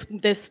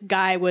this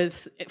guy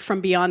was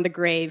from beyond the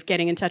grave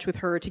getting in touch with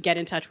her to get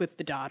in touch with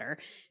the daughter.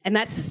 And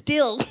that's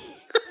still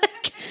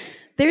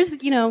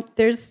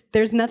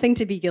there's nothing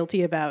to be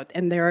guilty about.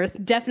 And there are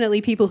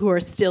definitely people who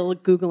are still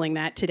Googling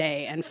that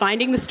today and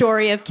finding the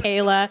story of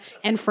Kayla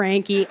and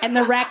Frankie and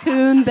the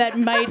raccoon that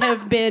might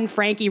have been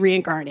Frankie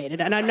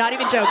reincarnated. And I'm not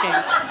even joking.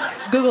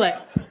 Google it.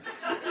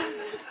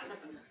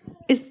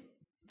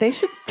 They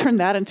should turn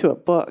that into a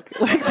book.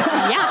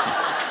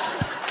 Yes.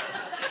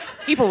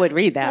 People would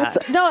read that.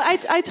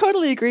 I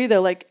totally agree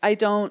though. Like I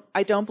don't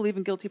believe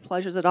in guilty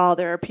pleasures at all.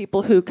 There are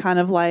people who kind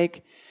of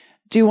like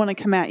do want to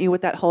come at you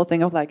with that whole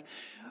thing of like,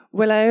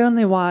 well, I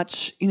only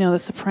watch, The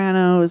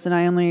Sopranos and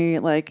I only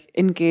like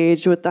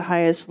engage with the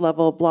highest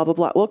level, blah, blah,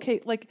 blah. Well, okay,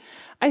 like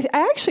I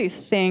actually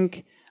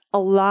think a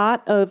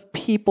lot of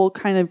people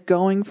kind of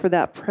going for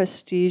that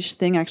prestige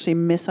thing actually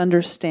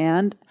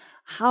misunderstand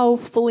how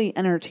fully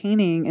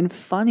entertaining and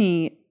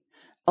funny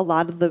a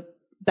lot of the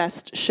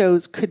best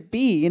shows could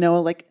be.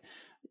 Like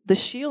The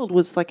Shield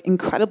was like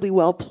incredibly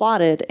well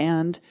plotted,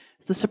 and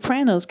The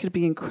Sopranos could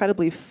be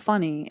incredibly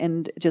funny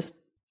and just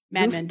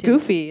Mad Men too.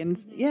 Goofy.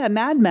 And yeah,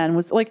 Mad Men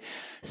was like,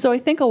 so I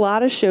think a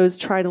lot of shows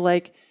try to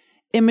like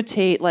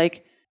imitate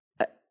like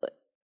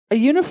a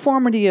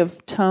uniformity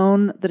of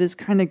tone that is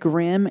kind of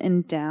grim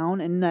and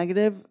down and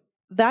negative.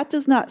 That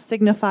does not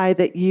signify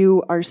that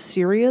you are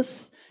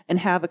serious and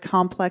have a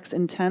complex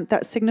intent.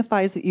 That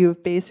signifies that you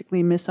have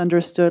basically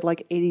misunderstood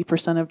like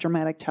 80% of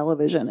dramatic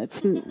television.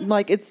 It's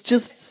like, it's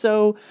just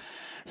so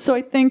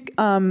I think,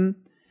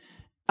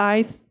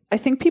 I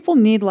think people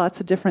need lots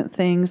of different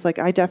things. Like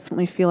I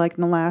definitely feel like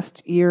in the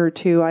last year or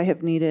two, I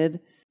have needed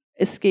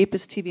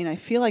escapist TV. And I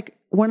feel like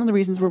one of the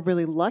reasons we're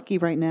really lucky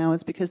right now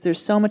is because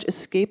there's so much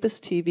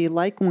escapist TV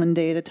like One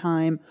Day at a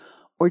Time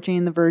or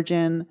Jane the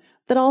Virgin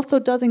that also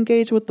does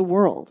engage with the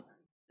world.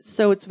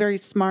 So it's very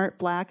smart.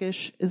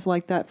 Blackish is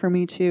like that for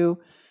me too.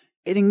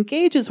 It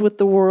engages with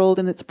the world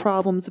and its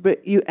problems,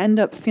 but you end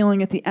up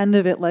feeling at the end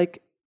of it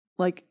like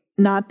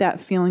not that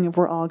feeling of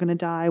we're all going to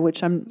die,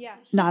 which I'm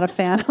not a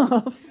fan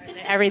of.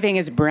 Everything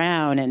is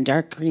brown and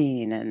dark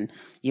green, and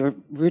you're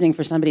rooting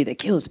for somebody that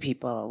kills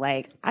people.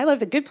 Like, I love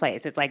The Good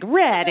Place. It's like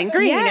red and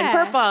green and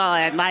purple,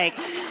 and like,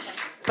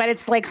 but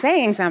it's like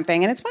saying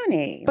something, and it's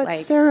funny. But like,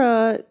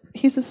 Sarah,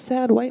 he's a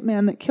sad white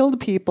man that killed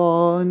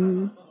people,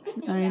 and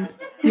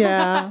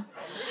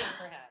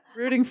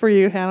rooting for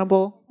you,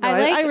 Hannibal. No,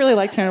 I really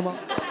liked Hannibal.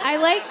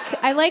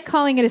 I like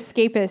calling it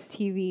escapist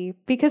TV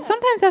because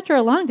sometimes after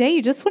a long day,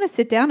 you just want to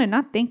sit down and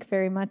not think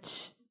very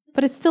much.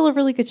 But it's still a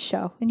really good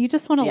show, and you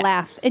just want to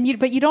laugh.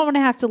 But you don't want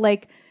to have to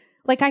like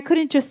I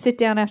couldn't just sit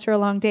down after a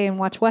long day and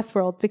watch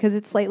Westworld because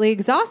it's slightly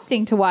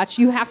exhausting to watch.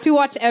 You have to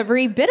watch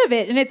every bit of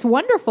it, and it's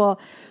wonderful.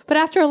 But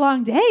after a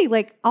long day,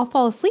 like I'll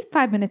fall asleep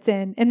 5 minutes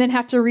in and then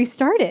have to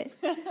restart it.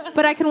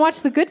 But I can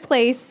watch The Good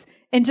Place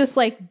and just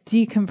like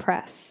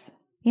decompress.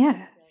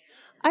 Yeah.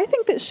 I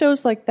think that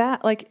shows like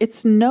that, like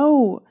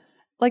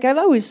I've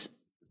always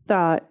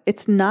thought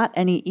it's not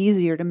any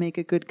easier to make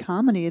a good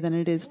comedy than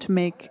it is to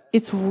make,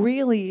 it's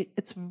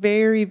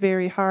very,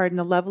 very hard. And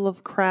the level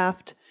of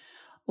craft,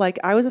 like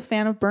I was a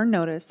fan of Burn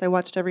Notice. I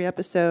watched every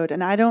episode,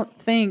 and I don't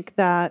think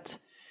that,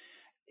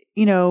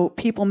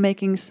 people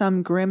making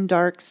some grim,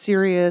 dark,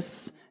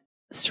 serious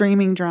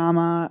streaming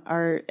drama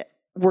are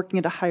working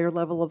at a higher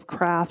level of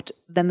craft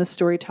than the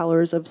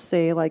storytellers of,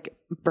 say, like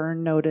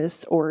Burn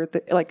Notice or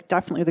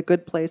definitely The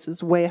Good Place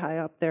is way high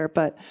up there.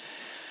 But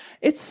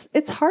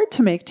it's hard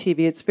to make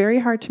TV. It's very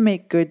hard to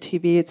make good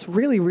TV. It's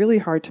really, really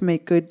hard to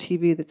make good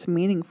TV that's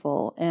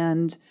meaningful.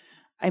 And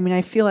I mean,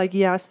 I feel like,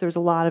 yes, there's a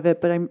lot of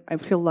it, but I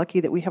feel lucky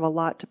that we have a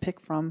lot to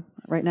pick from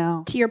right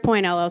now. To your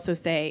point, I'll also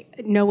say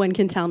no one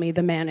can tell me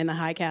The Man in the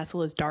High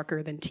Castle is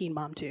darker than Teen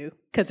Mom 2,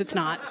 because it's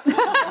not.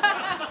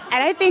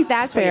 And I think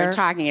that's what you're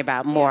talking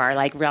about more,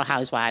 like Real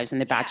Housewives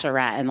and The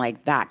Bachelorette and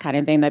like that kind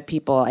of thing that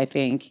people, I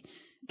think,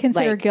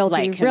 consider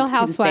guilty. Real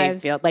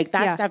Housewives. Feel, like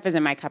that stuff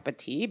isn't my cup of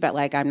tea, but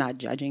like I'm not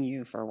judging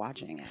you for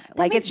watching it.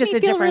 Like it's just a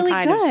different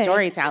kind of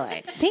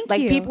storytelling. Thank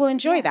you. People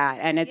enjoy that,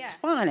 and it's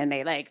fun, and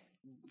they like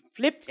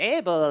flip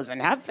tables and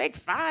have fake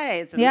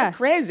fights and look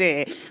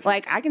crazy.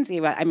 Like I can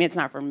see why. I mean, it's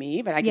not for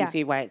me, but I can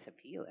see why it's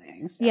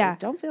appealing. So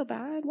don't feel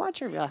bad.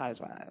 Watch your Real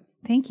Housewives.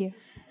 Thank you.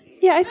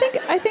 Yeah, I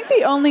think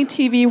the only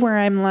TV where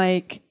I'm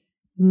like,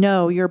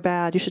 no, you're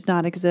bad, you should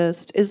not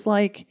exist, is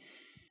like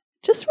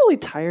just really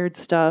tired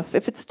stuff.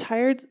 If it's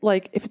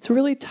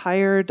really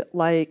tired,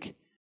 like,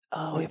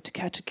 oh, we have to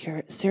catch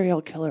a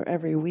serial killer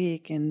every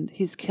week and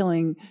he's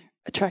killing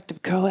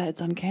attractive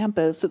co-eds on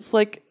campus. It's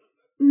like,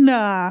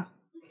 no,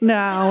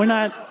 we're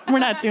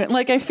not doing it.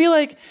 Like, I feel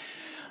like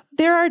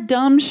there are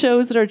dumb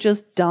shows that are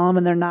just dumb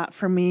and they're not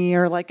for me,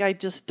 or like I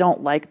just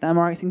don't like them,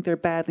 or I think they're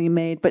badly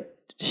made. But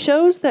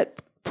shows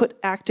that put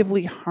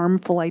actively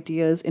harmful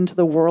ideas into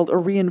the world or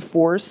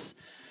reinforce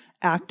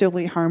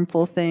actively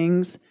harmful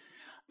things,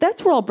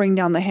 that's where I'll bring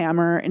down the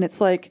hammer. And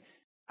it's like,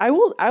 I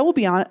will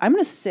be honest, I'm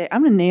going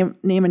to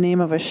name a name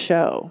of a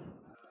show.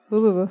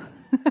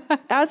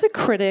 As a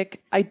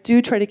critic, I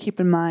do try to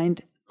keep in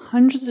mind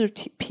hundreds of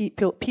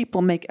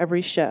people make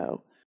every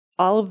show.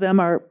 All of them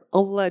are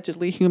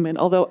allegedly human,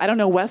 although I don't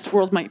know,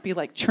 Westworld might be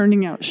like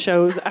churning out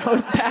shows out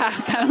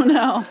back. I don't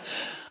know.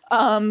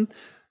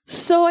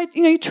 So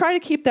you try to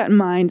keep that in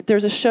mind.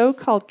 There's a show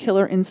called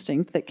Killer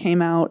Instinct that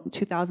came out in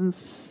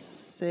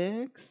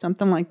 2006,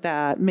 something like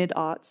that,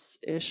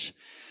 mid-aughts-ish.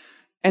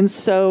 And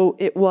so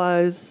it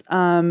was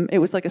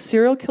like a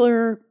serial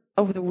killer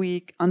of the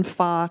week on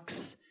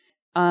Fox.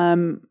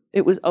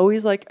 It was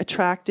always like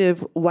attractive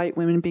white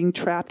women being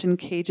trapped in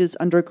cages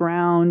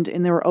underground,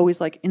 and they were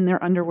always like in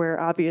their underwear,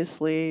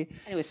 obviously.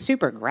 And it was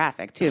super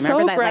graphic too. So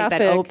Remember that graphic. like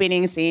that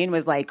opening scene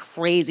was like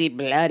crazy,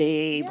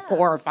 bloody,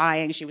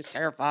 horrifying. She was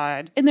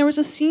terrified. And there was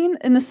a scene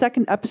in the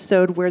second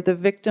episode where the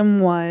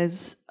victim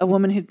was a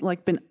woman who'd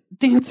like been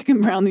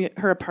dancing around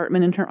her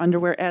apartment in her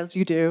underwear, as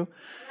you do.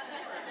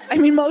 I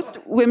mean, most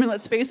women,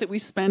 let's face it, we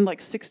spend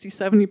like 60,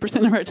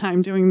 70% of our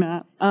time doing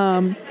that.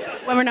 When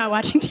we're not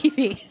watching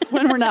TV.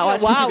 When we're not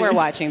watching While TV. we're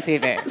watching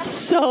TV.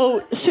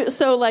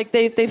 So like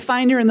they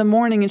find her in the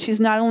morning, and she's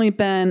not only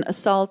been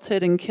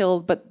assaulted and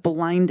killed, but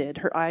blinded.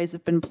 Her eyes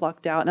have been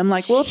plucked out. And I'm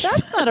like, well, if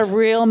that's not a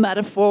real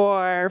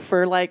metaphor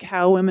for like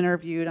how women are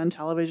viewed on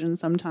television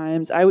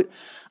sometimes. I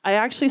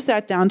actually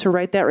sat down to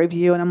write that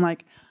review, and I'm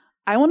like,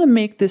 I want to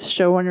make this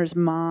showrunner's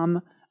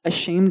mom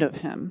ashamed of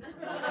him.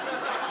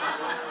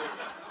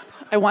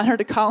 I want her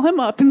to call him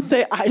up and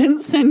say, I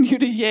didn't send you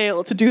to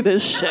Yale to do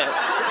this shit.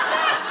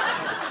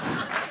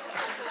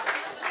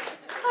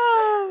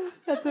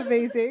 That's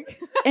amazing.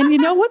 And you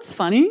know what's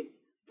funny?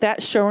 That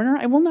showrunner,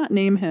 I will not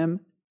name him,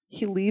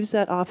 he leaves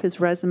that off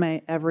his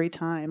resume every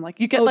time. Like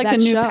you get like the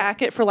new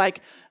packet for like,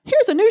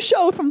 here's a new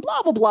show from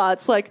blah, blah, blah.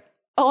 It's like,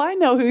 oh, I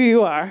know who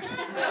you are.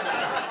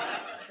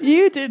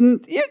 You're trying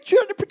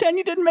to pretend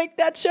you didn't make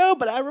that show,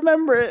 but I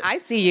remember it. I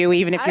see you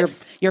even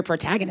if your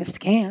protagonist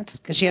can't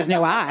because she has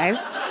no eyes.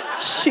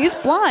 She's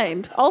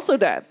blind, also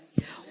dead.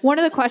 One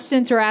of the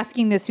questions we're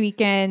asking this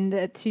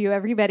weekend to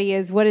everybody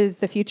is, what is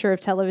the future of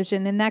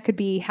television? And that could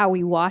be how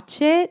we watch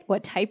it,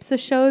 what types of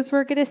shows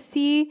we're going to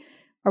see.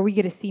 Are we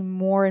going to see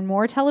more and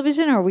more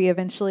television, or are we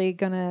eventually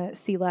going to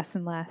see less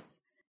and less?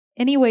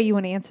 Any way you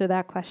want to answer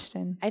that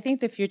question? I think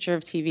the future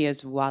of TV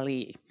is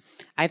WALL-E.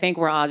 I think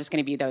we're all just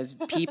going to be those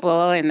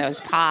people in those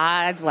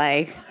pods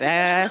like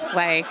this,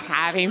 like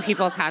having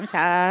people come to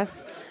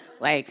us.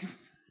 Like,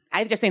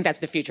 I just think that's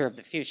the future of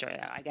the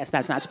future. I guess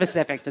that's not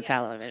specific to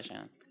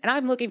television. And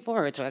I'm looking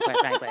forward to it, quite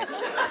frankly.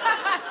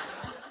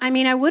 I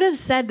mean, I would have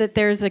said that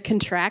there's a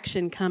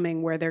contraction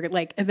coming where they're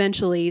like,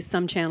 eventually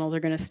some channels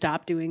are going to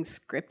stop doing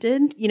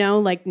scripted,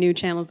 like new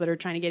channels that are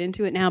trying to get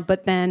into it now.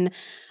 But then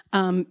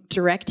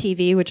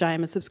DirecTV, which I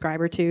am a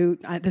subscriber to,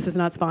 this is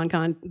not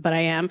SpawnCon, but I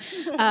am,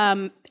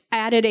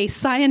 added a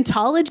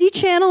Scientology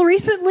channel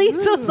recently.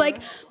 So it's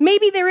like,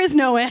 maybe there is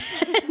no end.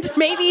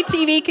 Maybe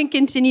TV can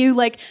continue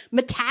like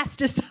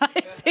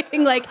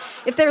metastasizing. Like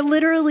if there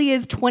literally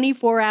is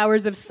 24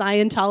 hours of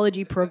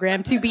Scientology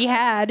program to be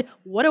had,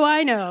 what do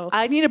I know?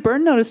 I need a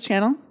burn notice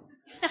channel.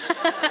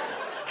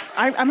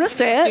 I'm going to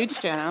say it. Suits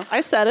channel.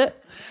 I said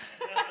it.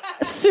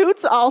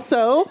 Suits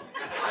also.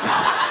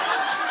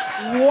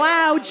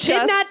 Wow,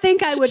 did not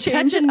think I would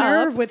touch a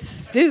nerve up. with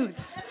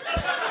Suits.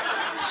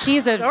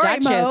 She's a Sorry,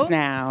 duchess Mo.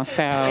 now,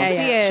 so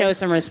She is. show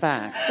some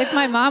respect. If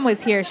my mom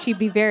was here, she'd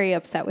be very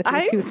upset with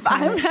the Suits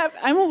comment.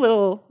 I'm a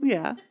little,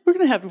 yeah. We're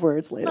going to have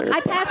words later. I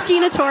passed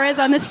Gina Torres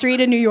on the street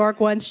in New York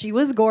once. She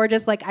was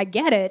gorgeous. Like, I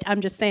get it. I'm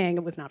just saying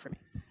it was not for me.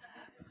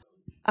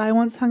 I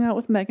once hung out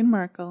with Meghan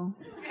Markle.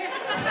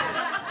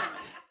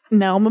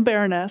 Now I'm a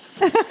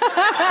baroness. No,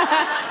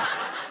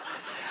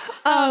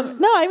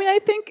 I mean,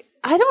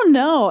 I don't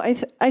know.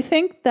 I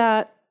think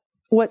that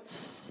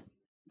what's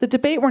the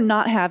debate we're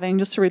not having,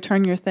 just to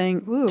return your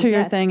thing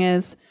your thing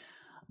is,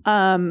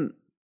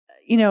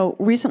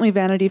 recently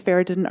Vanity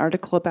Fair did an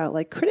article about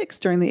like critics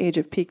during the age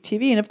of peak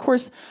TV. And of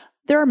course,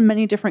 there are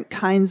many different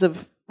kinds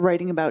of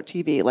writing about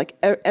TV. Like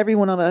every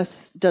one of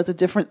us does a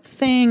different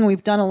thing.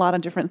 We've done a lot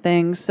of different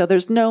things. So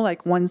there's no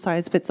like one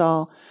size fits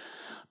all.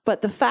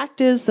 But the fact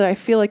is that I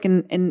feel like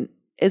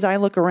as I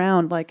look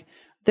around, like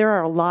there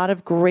are a lot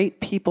of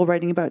great people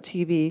writing about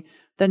TV.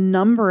 The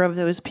number of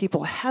those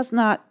people has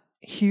not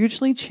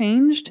hugely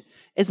changed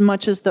as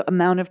much as the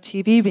amount of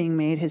TV being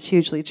made has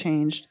hugely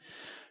changed.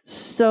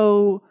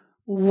 So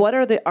what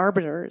are the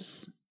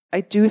arbiters? I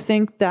do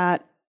think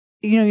that,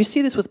 you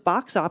see this with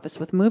box office,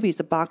 with movies.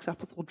 The box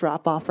office will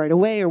drop off right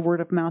away, or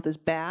word of mouth is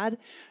bad.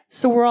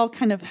 So we're all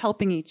kind of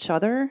helping each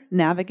other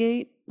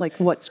navigate like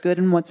what's good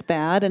and what's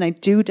bad. And I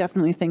do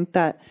definitely think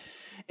that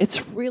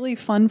it's really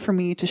fun for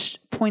me to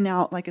point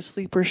out like a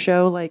sleeper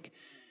show like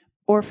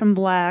Orphan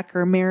Black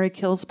or Mary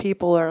Kills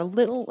People, or a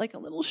little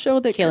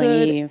show that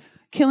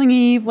Killing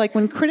Eve, like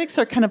when critics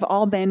are kind of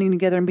all banding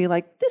together and be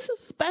like, this is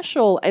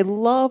special. I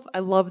love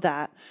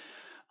that.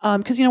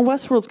 Because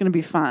Westworld's going to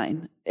be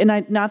fine, and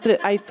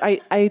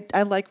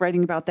I like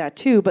writing about that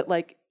too. But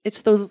like,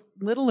 it's those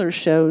littler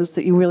shows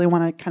that you really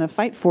want to kind of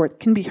fight for. It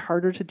can be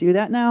harder to do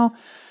that now.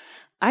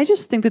 I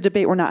just think the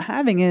debate we're not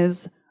having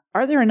is: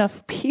 are there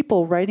enough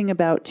people writing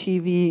about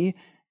TV,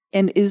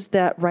 and is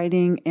that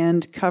writing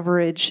and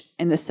coverage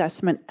and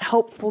assessment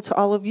helpful to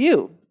all of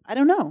you? I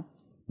don't know.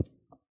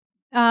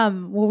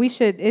 Well, is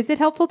it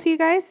helpful to you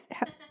guys?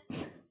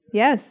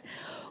 Yes.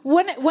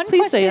 One Please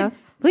question. say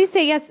yes. Please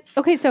say yes.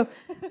 Okay, so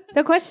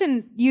the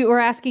question you were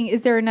asking,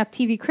 is there enough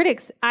TV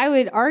critics? I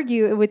would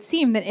argue, it would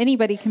seem that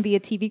anybody can be a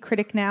TV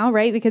critic now,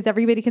 right? Because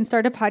everybody can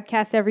start a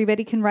podcast,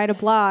 everybody can write a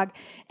blog,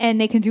 and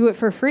they can do it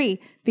for free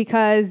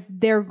because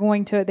they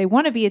want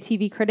to be a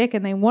TV critic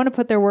and they want to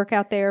put their work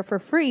out there for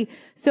free.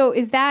 So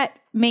is that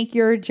make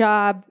your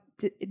job,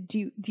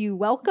 do you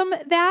welcome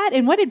that?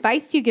 And what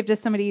advice do you give to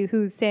somebody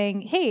who's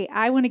saying, hey,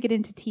 I want to get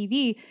into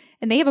TV,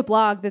 and they have a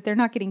blog that they're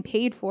not getting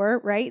paid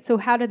for, right? So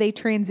how do they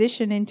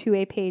transition into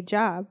a paid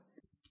job?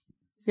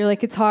 You're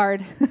like, it's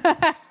hard.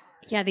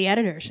 Yeah, the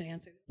editor should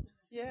answer.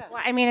 Yeah.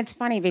 Well, I mean, it's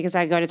funny because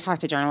I go to talk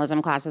to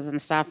journalism classes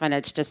and stuff, and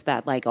it's just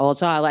that like old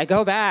saw, like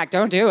go back,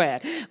 don't do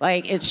it.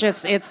 Like it's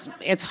just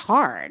it's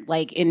hard.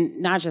 Like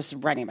in not just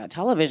writing about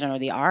television or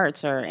the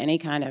arts or any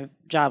kind of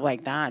job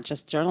like that,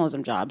 just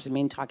journalism jobs. I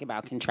mean, talking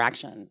about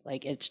contraction,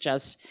 like it's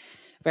just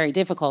very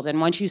difficult. And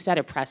once you set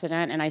a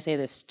precedent, and I say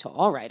this to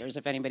all writers,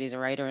 if anybody's a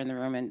writer in the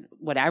room and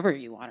whatever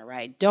you want to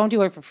write, don't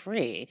do it for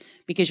free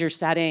because you're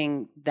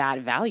setting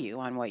that value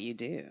on what you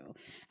do.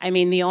 I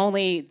mean,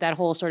 that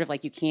whole sort of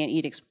like you can't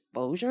eat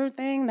exposure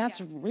thing,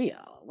 that's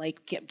real.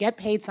 Like get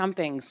paid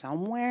something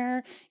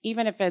somewhere,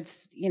 even if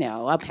it's,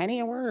 a penny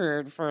a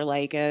word for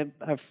like a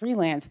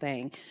freelance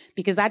thing,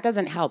 because that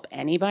doesn't help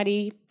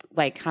anybody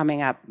like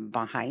coming up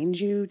behind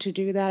you to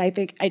do that. I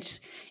think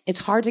it's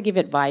hard to give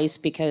advice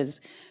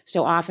because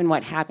so often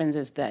what happens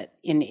is that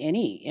in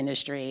any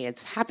industry,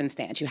 it's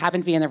happenstance. You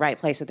happen to be in the right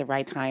place at the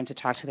right time to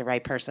talk to the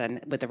right person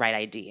with the right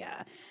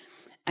idea.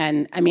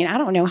 And I mean, I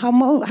don't know,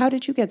 how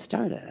did you get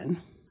started?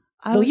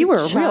 You were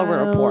a real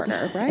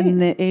reporter, right? In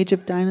the age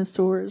of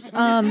dinosaurs.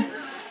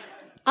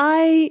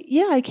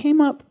 I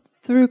came up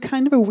through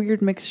kind of a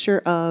weird mixture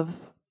of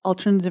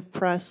alternative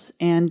press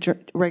and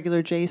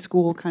regular J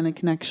school kind of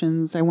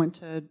connections. I went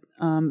to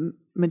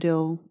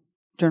Medill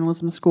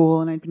Journalism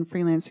School, and I'd been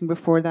freelancing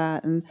before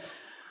that, and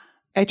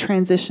I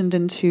transitioned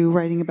into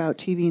writing about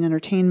TV and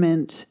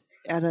entertainment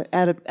at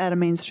a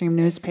mainstream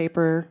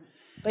newspaper.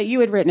 But you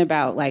had written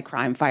about like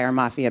crime, fire,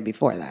 mafia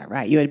before that,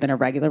 right? You had been a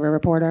regular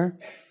reporter.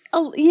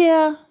 Oh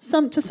yeah,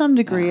 to some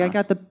degree.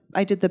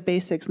 I did the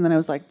basics, and then I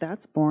was like,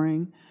 that's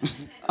boring.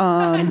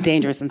 And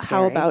dangerous and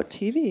scary. How about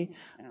TV?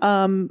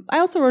 I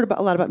also wrote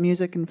a lot about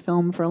music and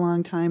film for a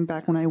long time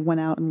back when I went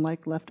out and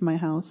left my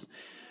house.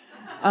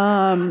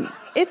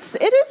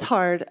 It is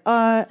hard.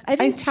 I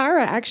think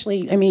Tara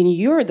actually, I mean,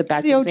 you're the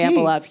best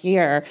example of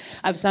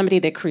somebody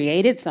that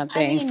created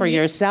something for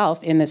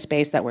yourself in the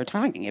space that we're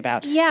talking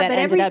about. Yeah, that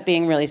ended up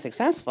being really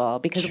successful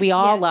because we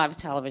all loved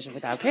Television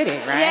Without Pity,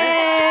 right?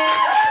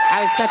 Yeah.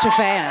 I was such a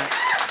fan.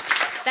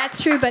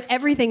 That's true, but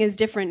everything is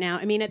different now.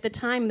 I mean, at the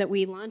time that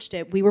we launched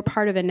it, we were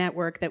part of a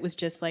network that was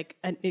just like,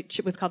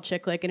 it was called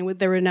Chick Click, and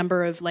there were a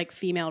number of like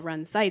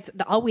female-run sites.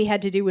 All we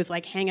had to do was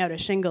like hang out a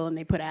shingle, and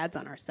they put ads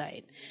on our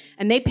site.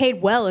 And they paid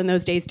well in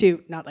those days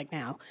too, not like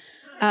now.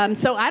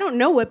 So I don't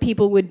know what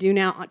people would do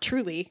now,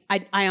 truly.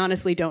 I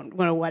honestly don't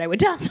know what I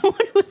would tell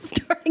someone who was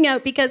starting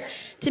out, because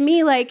to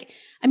me, like,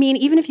 I mean,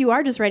 even if you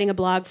are just writing a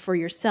blog for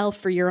yourself,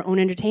 for your own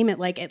entertainment,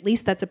 like at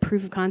least that's a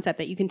proof of concept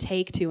that you can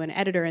take to an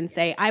editor and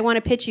say, I want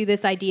to pitch you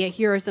this idea.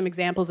 Here are some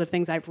examples of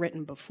things I've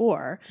written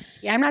before.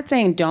 Yeah, I'm not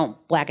saying don't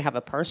have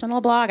a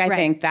personal blog. I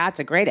think that's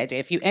a great idea.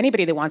 If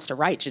anybody that wants to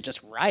write should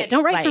just write. Yeah,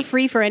 don't write for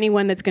free for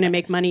anyone that's going to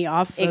make money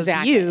off of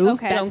you.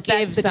 Okay. Don't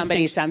give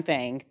somebody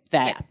something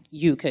that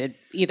you could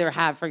either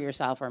have for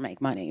yourself or make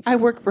money. I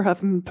worked for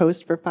Huffington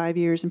Post for 5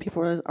 years, and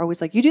people are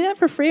always like, you do that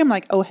for free? I'm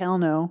like, oh, hell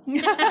no.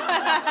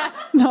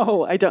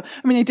 No, I don't.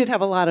 I mean, I did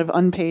have a lot of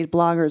unpaid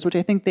bloggers, which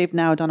I think they've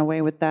now done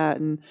away with that.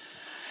 And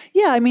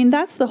yeah, I mean,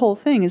 that's the whole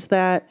thing, is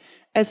that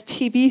as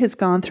TV has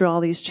gone through all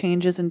these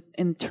changes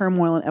and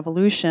turmoil and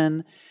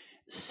evolution,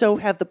 so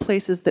have the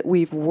places that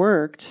we've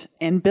worked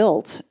and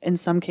built in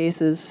some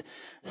cases.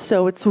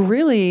 So it's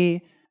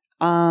really,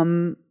 I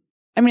mean,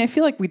 I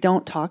feel like we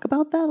don't talk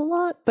about that a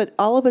lot, but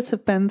all of us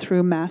have been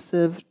through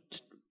massive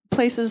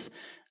places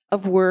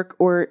of work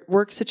or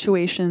work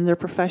situations or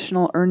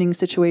professional earning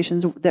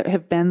situations that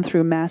have been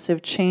through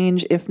massive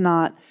change, if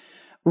not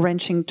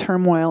wrenching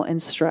turmoil and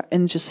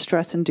just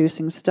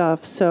stress-inducing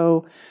stuff.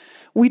 So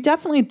we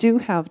definitely do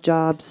have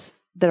jobs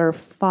that are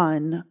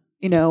fun.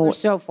 We're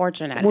so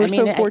fortunate.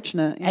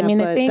 Fortunate. I mean,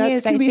 the thing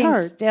is, I think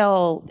hard.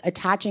 Still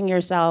attaching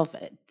yourself,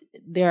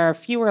 there are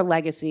fewer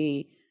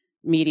legacy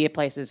media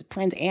places,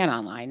 print and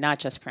online, not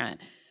just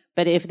print.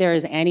 But if there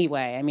is any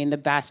way, I mean, the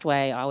best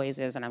way always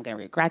is, and I'm going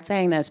to regret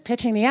saying this,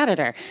 pitching the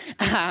editor.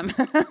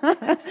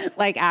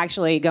 Like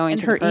actually going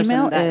to the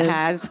person that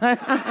has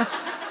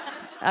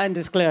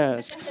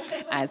undisclosed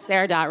at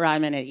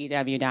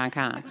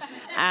sarah.rodman@ew.com.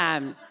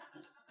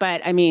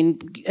 But I mean,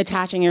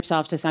 attaching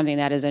yourself to something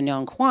that is a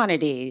known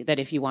quantity, that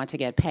if you want to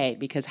get paid,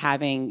 because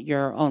having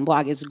your own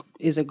blog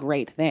is a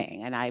great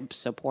thing, and I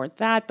support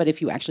that. But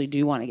if you actually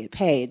do want to get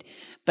paid,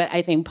 but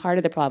I think part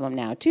of the problem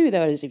now too,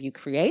 though, is if you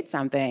create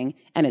something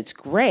and it's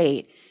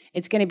great,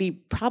 it's going to be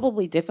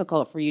probably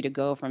difficult for you to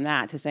go from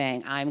that to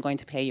saying, I'm going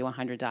to pay you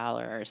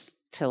 $100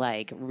 to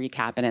like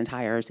recap an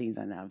entire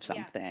season of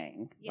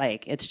something. Yeah.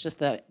 Like it's just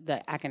the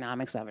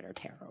economics of it are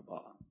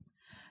terrible.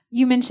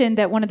 You mentioned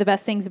that one of the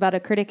best things about a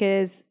critic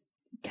is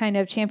kind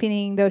of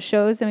championing those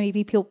shows that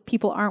maybe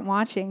people aren't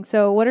watching.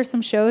 So what are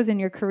some shows in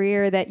your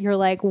career that you're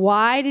like,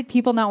 why did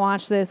people not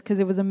watch this because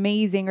it was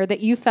amazing, or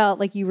that you felt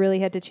like you really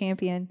had to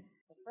champion?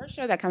 The first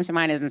show that comes to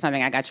mind isn't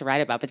something I got to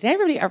write about, but did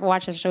everybody ever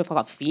watch a show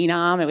called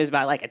Phenom? It was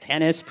about like a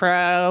tennis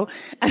pro.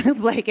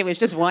 Like it was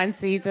just one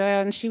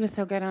season. She was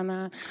so good on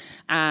that.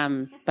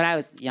 But I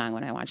was young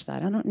when I watched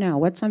that. I don't know.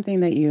 What's something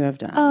that you have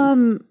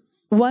done?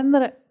 One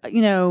that,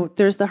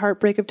 there's The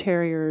Heartbreak of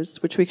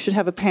Terriers, which we should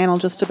have a panel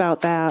just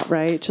about that,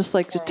 right? Just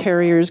like the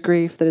terrier's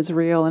grief that is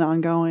real and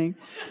ongoing.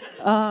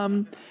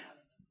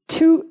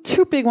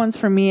 Two big ones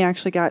for me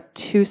actually got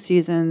 2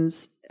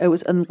 seasons. It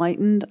was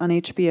Enlightened on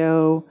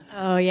HBO.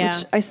 Oh, yeah.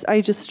 Which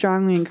I just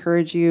strongly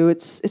encourage you.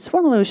 It's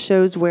one of those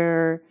shows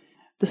where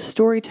the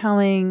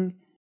storytelling,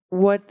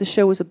 what the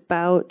show was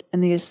about,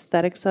 and the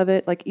aesthetics of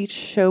it, like each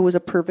show was a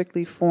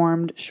perfectly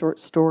formed short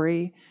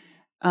story.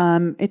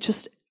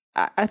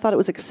 I thought it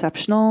was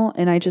exceptional,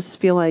 and I just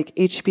feel like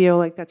HBO,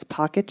 like that's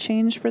pocket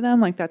change for them.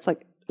 Like that's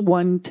like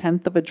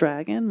 1/10 of a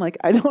dragon. Like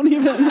I don't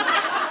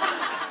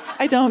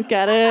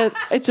get it.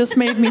 It just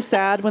made me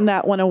sad when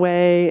that went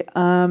away.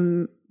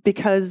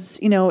 Because,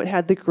 it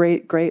had the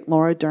great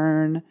Laura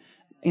Dern,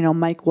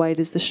 Mike White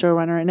is the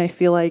showrunner. And I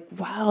feel like,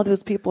 wow,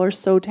 those people are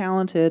so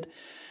talented.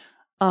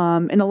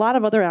 And a lot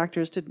of other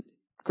actors did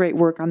great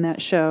work on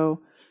that show.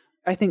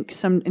 I think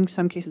in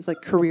some cases,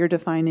 like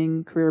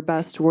career-defining,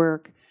 career-best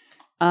work.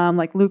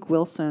 Like Luke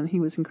Wilson, he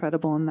was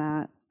incredible in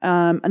that.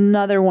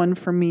 Another one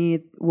for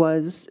me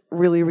was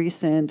really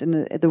recent, and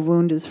the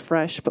wound is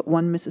fresh, but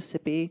One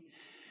Mississippi.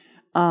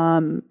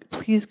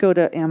 Please go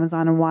to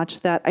Amazon and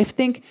watch that. I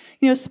think,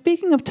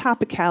 speaking of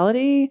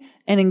topicality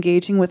and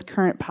engaging with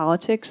current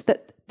politics,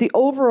 that the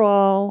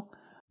overall,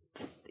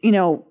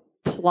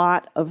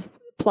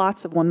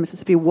 plots of One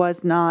Mississippi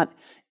was not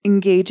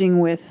engaging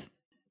with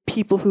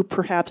people who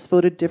perhaps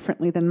voted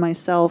differently than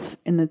myself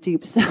in the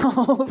Deep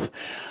South.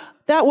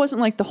 That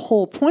wasn't like the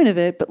whole point of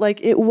it, but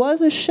like it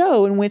was a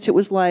show in which it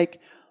was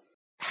like,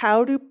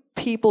 how do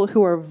people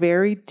who are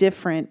very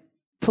different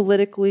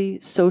politically,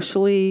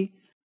 socially,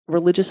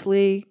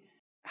 religiously,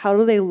 how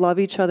do they love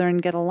each other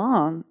and get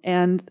along,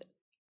 and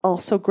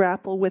also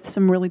grapple with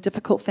some really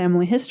difficult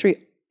family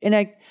history? And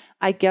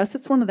I guess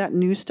it's one of that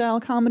new style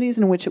comedies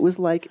in which it was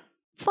like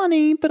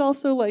funny, but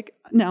also like,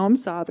 now I'm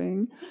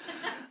sobbing.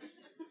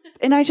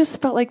 And I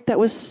just felt like that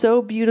was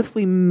so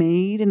beautifully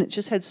made, and it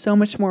just had so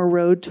much more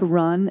road to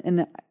run.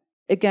 And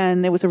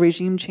again, it was a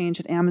regime change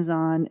at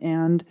Amazon,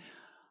 and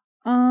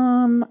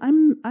I'm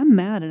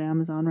mad at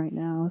Amazon right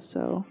now.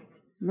 So,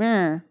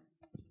 meh.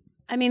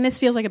 I mean, this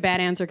feels like a bad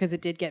answer because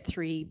it did get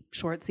 3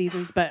 short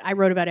seasons, but I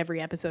wrote about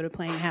every episode of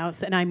Playing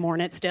House, and I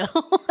mourn it still.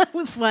 It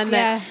was one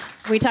that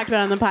we talked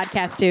about on the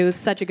podcast too. It was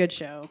such a good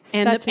show,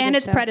 and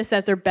its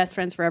predecessor, Best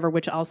Friends Forever,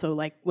 which also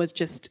was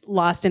just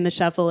lost in the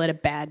shuffle at a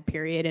bad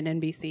period in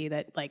NBC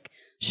that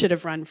should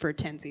have run for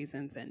 10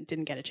 seasons and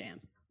didn't get a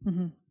chance.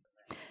 Mm-hmm.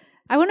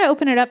 I want to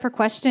open it up for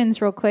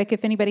questions real quick.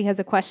 If anybody has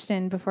a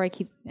question before I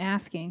keep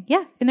asking,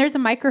 yeah. And there's a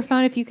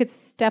microphone. If you could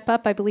step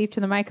up, I believe, to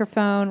the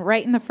microphone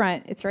right in the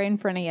front. It's right in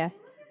front of you.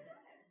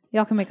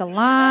 Y'all can make a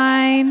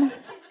line.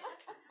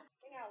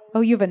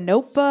 Oh, you have a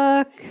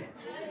notebook.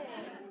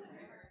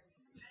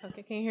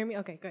 Okay, can you hear me?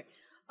 Okay, great.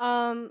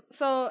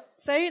 So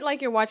say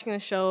you're watching a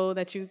show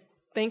that you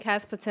think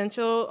has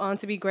potential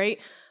to be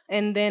great,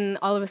 and then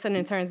all of a sudden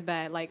it turns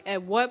bad. Like,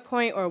 at what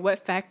point or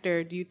what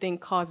factor do you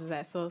think causes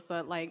that? So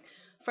like,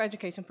 for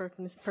education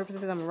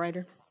purposes, I'm a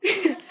writer.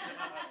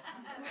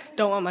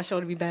 Don't want my show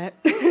to be bad.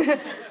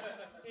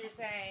 You're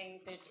saying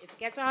that it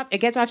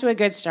gets off to a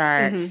good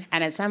start, and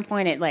at some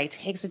point it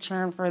takes a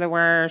turn for the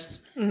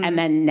worse, and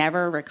then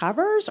never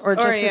recovers, or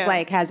just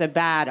has a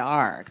bad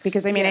arc.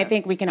 Because I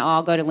think we can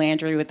all go to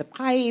Landry with the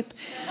Pipe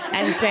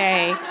and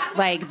say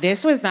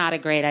this was not a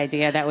great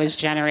idea that was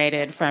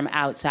generated from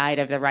outside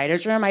of the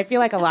writer's room. I feel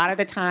like a lot of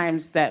the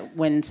times that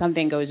when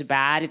something goes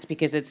bad, it's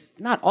because it's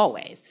not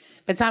always,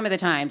 but some of the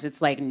times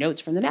it's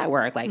notes from the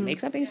network, make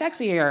something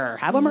sexier,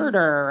 have a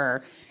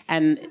murder,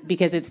 and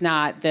because it's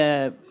not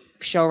the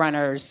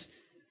showrunner's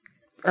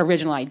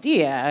original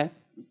idea,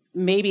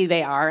 maybe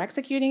they are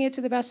executing it to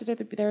the best of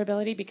their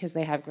ability because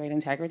they have great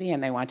integrity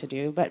and they want to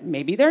do, but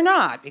maybe they're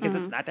not because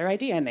it's not their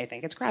idea and they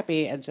think it's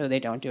crappy, and so they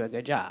don't do a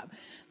good job.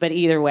 But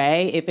either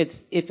way, if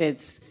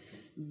it's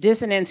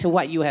dissonant to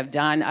what you have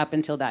done up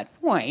until that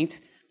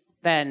point,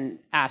 then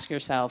ask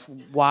yourself,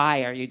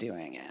 why are you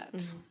doing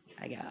it?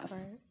 I guess.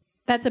 Right.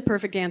 That's a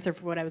perfect answer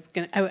for what I was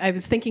I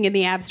was thinking in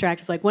the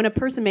abstract of when a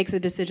person makes a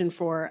decision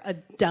for a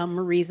dumb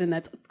reason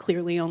that's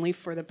clearly only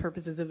for the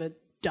purposes of a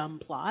dumb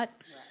plot.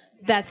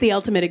 Right. That's the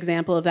ultimate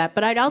example of that.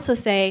 But I'd also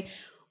say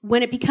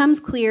when it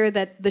becomes clear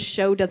that the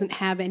show doesn't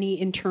have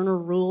any internal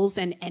rules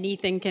and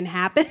anything can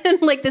happen,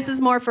 this is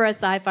more for a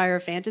sci-fi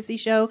or fantasy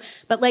show,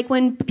 but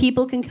when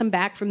people can come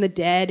back from the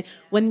dead,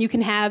 when you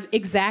can have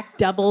exact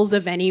doubles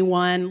of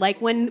anyone,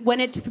 when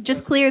it's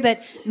just clear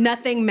that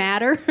nothing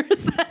matters,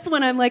 that's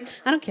when I'm I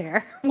don't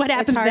care what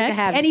happens next.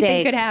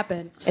 Anything could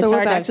happen. So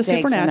we're back to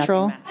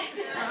Supernatural.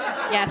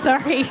 Yeah,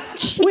 sorry.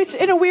 Which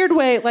in a weird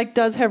way, like,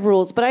 does have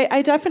rules. But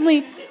I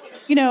definitely,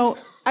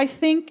 I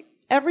think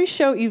every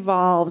show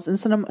evolves, and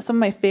some of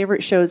my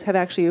favorite shows have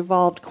actually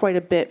evolved quite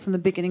a bit from the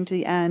beginning to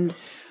the end.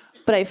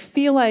 But I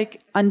feel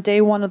like on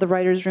day one of the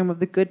writer's room of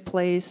The Good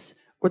Place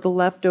or The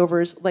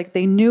Leftovers, like,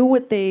 they knew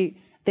what they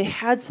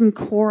had some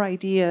core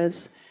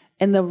ideas,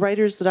 and the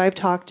writers that I've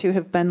talked to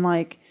have been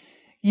like,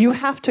 you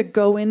have to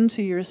go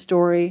into your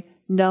story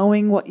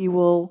knowing what you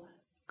will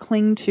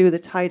cling to the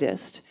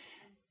tightest.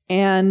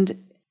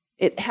 And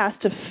it has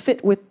to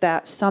fit with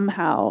that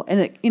somehow. And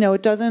it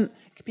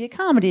could be a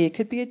comedy, it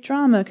could be a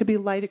drama, it could be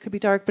light, it could be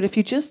dark. But if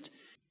you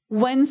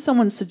when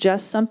someone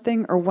suggests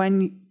something, or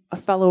when a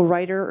fellow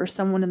writer or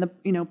someone in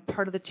the,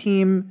 part of the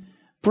team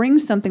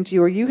brings something to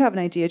you, or you have an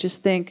idea,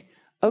 just think,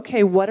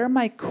 okay, what are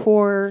my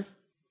core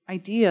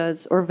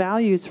ideas or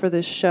values for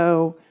this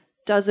show?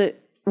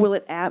 Will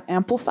it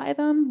amplify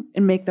them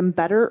and make them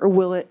better,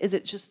 or is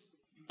it just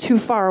too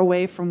far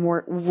away from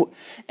where?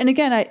 And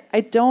again, I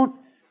don't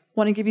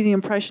want to give you the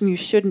impression you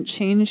shouldn't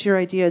change your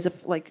ideas,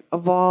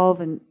 evolve,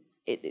 and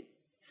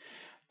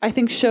I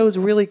think shows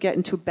really get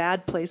into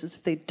bad places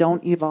if they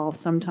don't evolve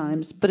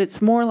sometimes. But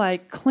it's more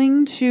like,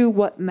 cling to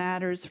what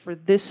matters for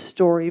this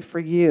story for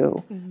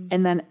you,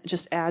 and then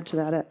just add to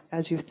that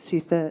as you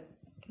see fit.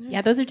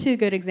 Yeah, those are two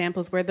good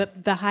examples where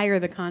the higher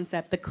the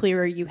concept, the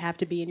clearer you have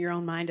to be in your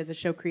own mind as a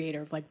show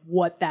creator of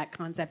what that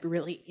concept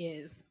really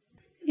is.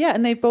 Yeah,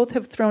 and they both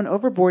have thrown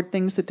overboard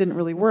things that didn't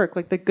really work.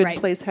 Like The Good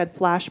Place had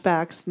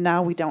flashbacks.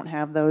 Now we don't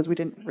have those. We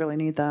didn't really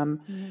need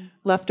them.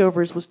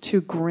 Leftovers was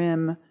too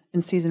grim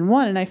in season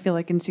 1, and I feel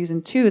like in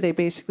season 2 they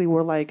basically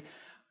were like,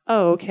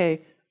 oh,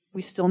 okay,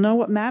 we still know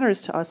what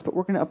matters to us, but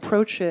we're going to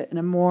approach it in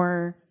a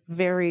more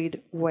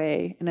varied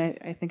way, and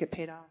I think it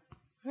paid off.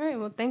 All right,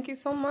 well, thank you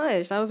so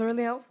much. That was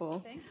really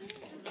helpful. Thank you.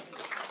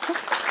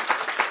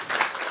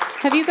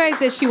 Have you guys,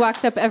 as she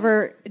walks up,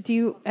 do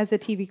you, as a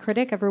TV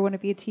critic, ever want to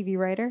be a TV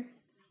writer?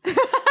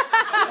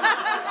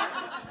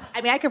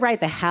 I mean, I could write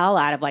the hell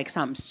out of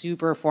something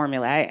super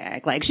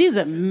formulaic. Like, she's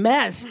a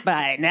mess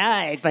by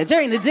night, but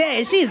during the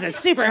day, she's a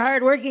super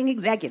hardworking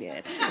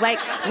executive.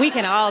 We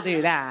can all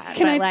do that.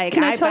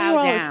 I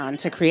bow down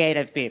to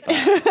creative people.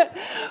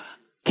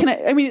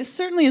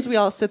 Certainly as we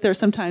all sit there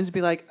sometimes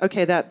be like,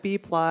 okay, that B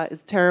plot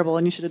is terrible,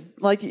 and you should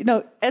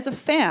have, as a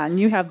fan,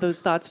 you have those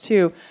thoughts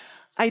too.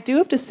 I do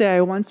have to say,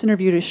 I once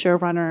interviewed a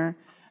showrunner,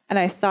 and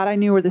I thought I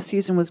knew where the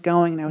season was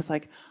going, and I was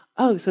like,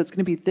 oh, so it's going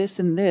to be this,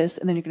 and then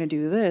you're going to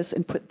do this,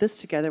 and put this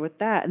together with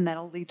that, and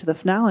that'll lead to the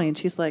finale. And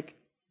she's like,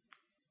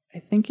 I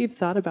think you've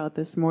thought about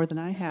this more than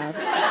I have.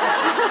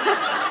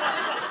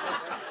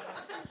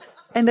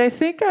 And I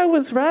think I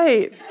was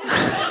right.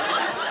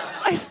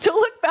 I still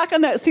look back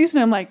on that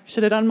season, I'm like,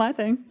 should have done my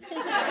thing.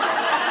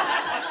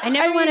 I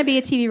never want to be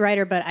a TV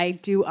writer, but I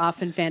do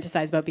often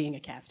fantasize about being a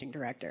casting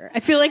director.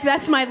 I feel like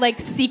that's my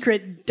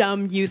secret,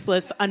 dumb,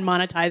 useless,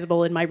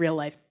 unmonetizable in my real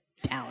life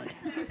talent.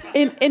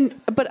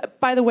 But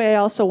by the way, I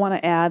also want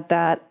to add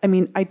that,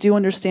 I do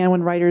understand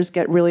when writers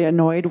get really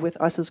annoyed with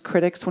us as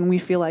critics when we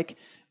feel like,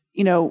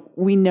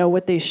 we know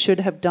what they should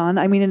have done.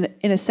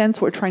 In a sense,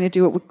 what we're trying to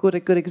do, what a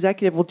good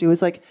executive will do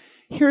is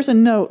here's a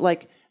note,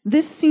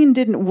 this scene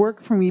didn't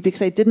work for me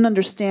because I didn't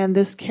understand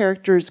this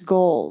character's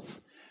goals.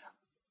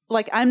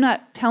 I'm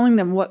not telling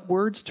them what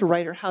words to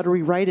write or how to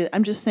rewrite it.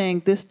 I'm just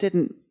saying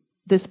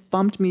this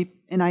bumped me,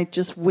 and I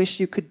just wish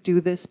you could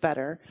do this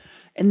better.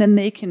 And then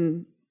they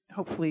can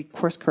hopefully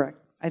course correct.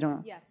 I don't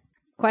know. Yeah.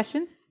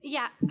 Question?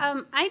 Yeah.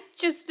 I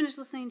just finished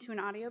listening to an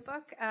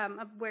audiobook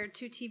where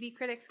 2 TV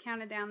critics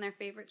counted down their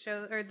favorite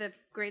show or the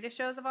greatest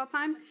shows of all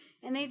time,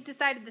 and they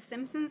decided The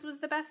Simpsons was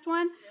the best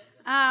one,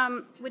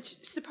 which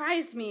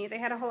surprised me. They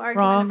had a whole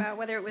argument about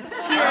whether it was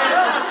Cheers or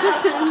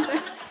The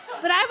Simpsons.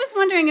 But I was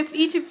wondering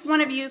if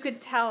one of you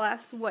could tell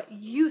us what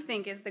you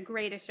think is the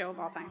greatest show of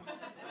all time.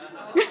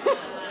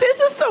 This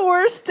is the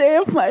worst day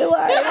of my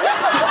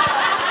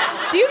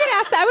life. Do you get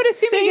asked that? I would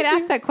assume you get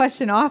asked that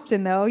question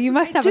often, though. You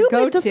must have a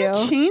go-to. Does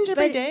it change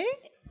every day?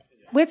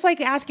 It's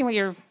like asking what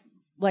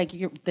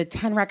the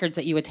 10 records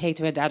that you would take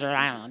to a desert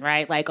island,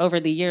 right? Over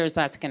the years,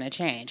 that's going to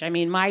change.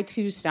 My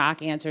 2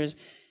 stock answers,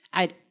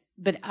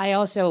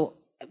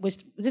 this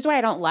is why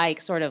I don't like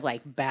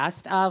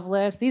best of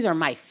lists. These are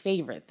my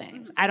favorite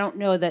things. I don't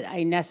know that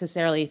I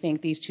necessarily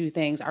think these 2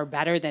 things are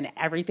better than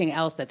everything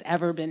else that's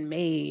ever been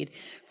made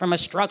from a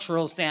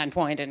structural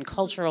standpoint and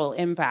cultural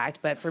impact.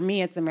 But for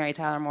me, it's the Mary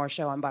Tyler Moore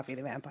Show and Buffy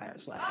the Vampire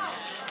Slayer.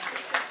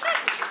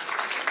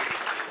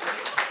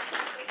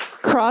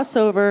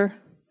 Crossover.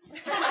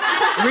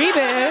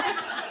 Reboot.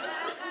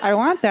 I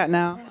want that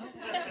now.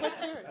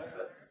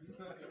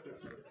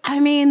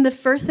 The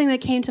first thing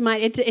that came to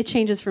mind, it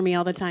changes for me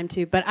all the time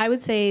too, but I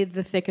would say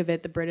The Thick of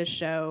It, the British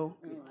show,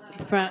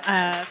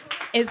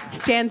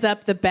 stands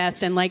up the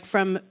best, and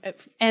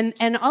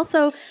and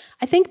also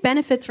I think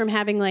benefits from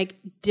having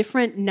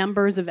different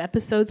numbers of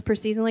episodes per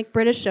season.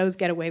 British shows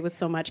get away with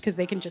so much because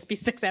they can just be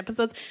 6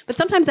 episodes, but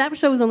sometimes that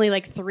show was only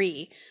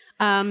 3.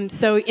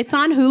 So it's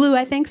on Hulu,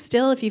 I think,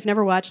 still. If you've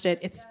never watched it,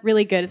 it's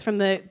really good. It's from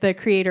the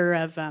creator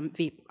of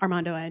Veep,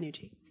 Armando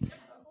Iannucci.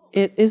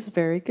 It is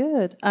very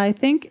good. I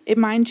think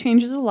mine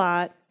changes a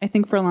lot. I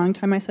think for a long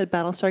time I said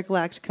Battlestar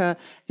Galactica,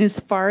 and as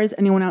far as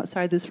anyone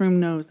outside this room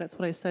knows, that's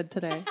what I said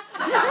today.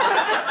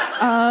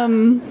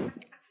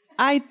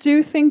 I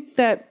do think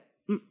that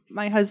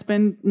my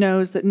husband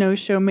knows that no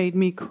show made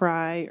me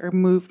cry or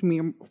moved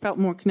me or felt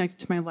more connected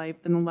to my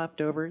life than The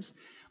Leftovers.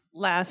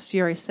 Last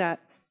year I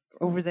sat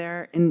over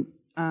there in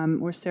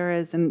where Sarah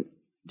is and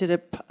did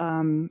it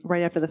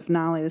right after the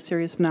finale, the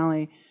series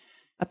finale,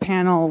 a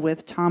panel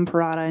with Tom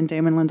Perrotta and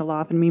Damon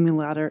Lindelof and Mimi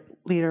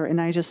Leder, and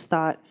I just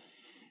thought,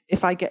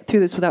 if I get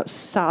through this without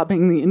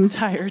sobbing the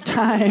entire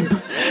time,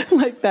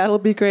 like that'll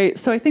be great.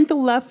 So I think The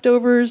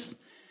Leftovers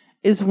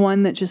is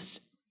one that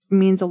just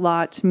means a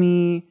lot to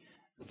me.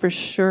 For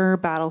sure,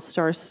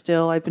 Battlestar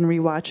still. I've been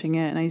rewatching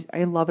it, and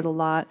I love it a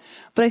lot.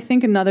 But I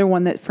think another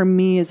one that for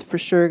me is for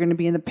sure going to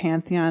be in the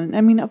Pantheon.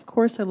 I mean, of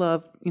course I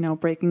love,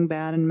 Breaking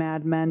Bad and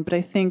Mad Men, but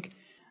I think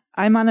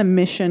I'm on a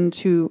mission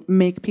to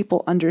make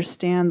people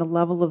understand the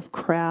level of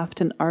craft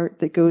and art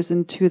that goes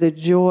into the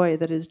joy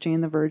that is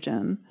Jane the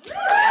Virgin.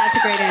 That's a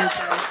great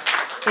answer.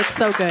 It's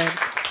so good.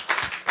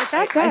 But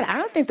that said, I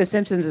don't think The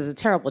Simpsons is a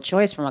terrible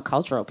choice from a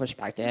cultural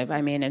perspective.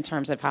 I mean, in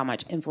terms of how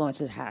much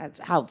influence it has,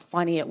 how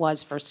funny it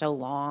was for so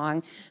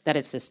long, that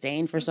it's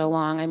sustained for so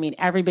long. I mean,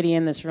 everybody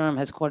in this room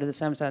has quoted The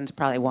Simpsons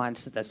probably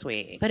once this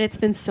week. But it's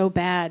been so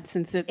bad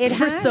since it for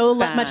has so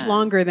been. Much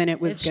longer than it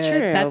was It's good.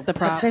 true. That's the But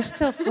problem. there's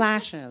still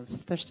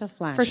flashes. There's still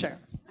flashes. For sure.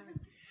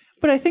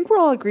 But I think we're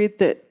all agreed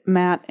that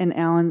Matt and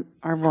Alan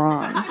are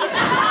wrong.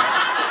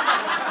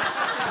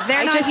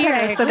 They're not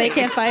here, so they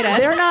can't fight us.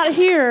 They're not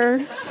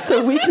here,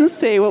 so we can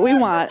say what we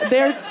want.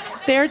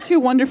 They're two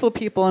wonderful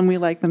people, and we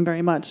like them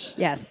very much.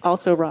 Yes.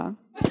 Also wrong.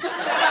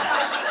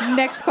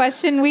 Next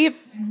question.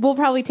 We'll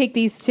probably take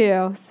these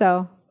two.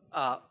 So,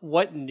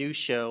 what new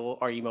show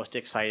are you most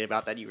excited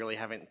about that you really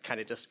haven't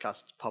kind of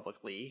discussed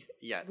publicly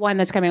yet? One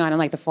that's coming on in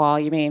like the fall,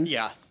 you mean?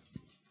 Yeah.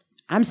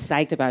 I'm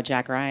psyched about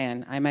Jack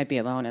Ryan. I might be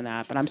alone in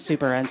that, but I'm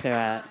super into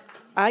it.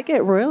 I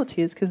get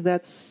royalties because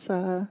that's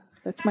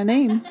my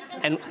name.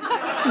 And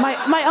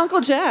my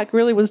Uncle Jack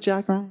really was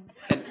Jack Ryan.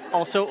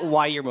 also,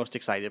 why you're most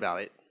excited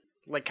about it?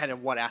 Like, kind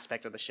of what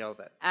aspect of the show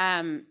that...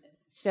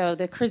 So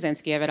the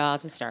Krasinski of it all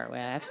to start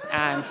with.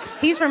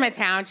 He's from a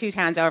town 2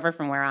 towns over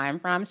from where I'm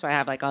from, so I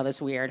have like all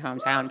this weird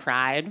hometown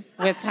pride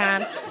with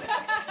him.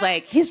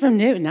 Like, he's from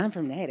Newton, I'm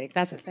from Natick.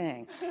 That's a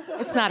thing.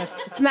 It's not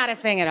a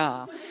thing at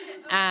all.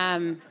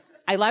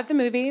 I love the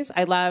movies.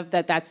 I love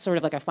that that's sort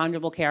of like a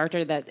fungible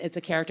character, that it's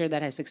a character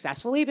that has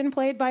successfully been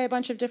played by a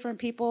bunch of different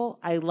people.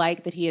 I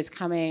like that he is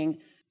coming,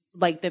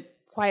 like the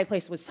Quiet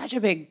Place was such a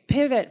big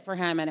pivot for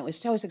him, and it was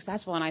so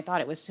successful, and I thought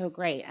it was so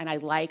great. And I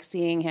like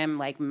seeing him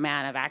like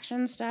man of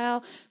action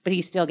style, but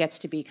he still gets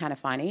to be kind of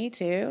funny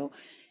too.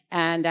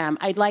 And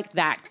I like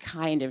that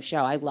kind of show.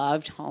 I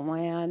loved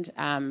Homeland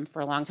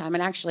for a long time,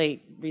 and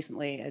actually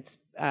recently it's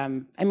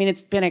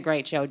been a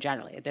great show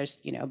generally. There's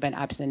been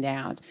ups and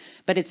downs,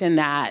 but it's in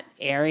that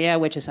area,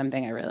 which is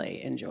something I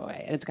really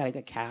enjoy. And it's got a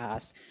good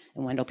cast,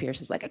 and Wendell Pierce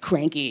is like a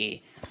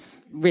cranky,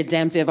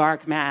 redemptive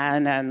arc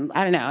man, and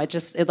I don't know,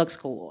 it looks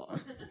cool.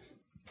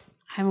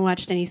 I haven't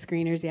watched any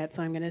screeners yet,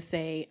 so I'm going to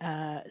say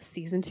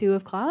season 2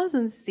 of Claws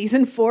and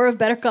season 4 of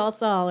Better Call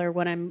Saul are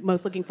what I'm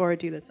most looking forward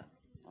to this.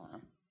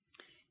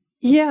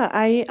 Yeah,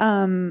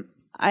 I'm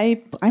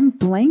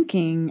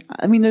blanking.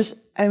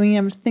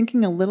 I'm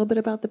thinking a little bit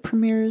about the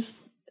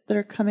premieres that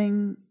are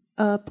coming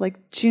up,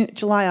 like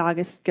July,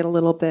 August get a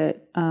little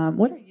bit.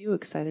 What are you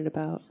excited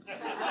about?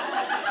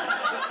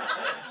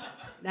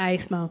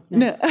 Nice, Mo.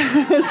 Nice.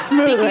 No,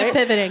 smooth, right?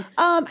 Pivoting.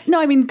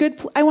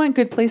 I want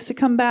Good Place to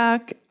come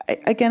back.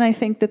 I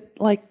think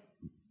that, like,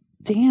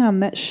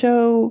 damn, that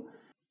show.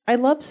 I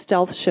love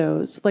stealth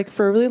shows. Like,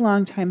 for a really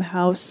long time,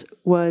 House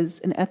was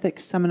an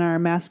ethics seminar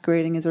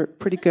masquerading as a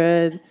pretty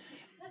good,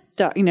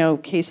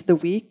 case of the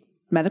week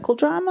medical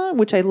drama,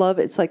 which I love.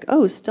 It's like,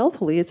 oh,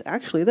 stealthily, it's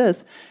actually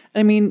this.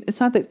 I mean, it's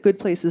not that Good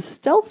Place is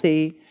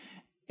stealthy.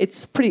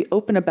 It's pretty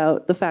open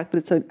about the fact that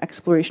it's an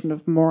exploration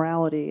of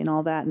morality and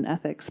all that and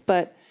ethics,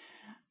 but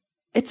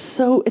it's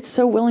so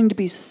willing to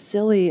be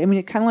silly. I mean,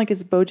 it kind of like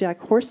is BoJack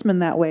Horseman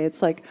that way.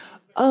 It's like,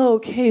 oh,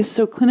 okay,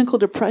 so clinical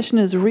depression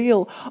is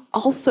real.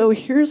 Also,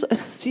 here's a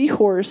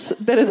seahorse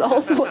that is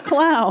also a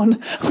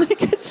clown.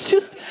 Like, it's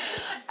just,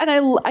 and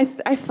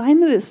I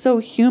find that it's so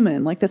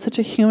human. Like, that's such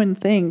a human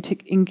thing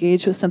to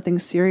engage with something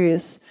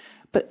serious.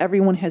 But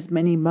everyone has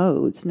many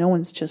modes. No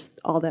one's just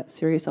all that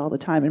serious all the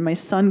time. And my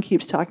son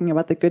keeps talking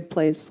about The Good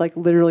Place, like,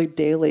 literally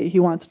daily. He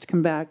wants to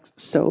come back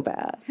so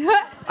bad.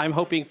 I'm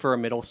hoping for a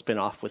middle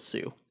spinoff with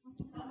Sue.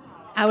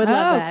 I would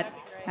love that.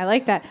 I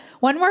like that.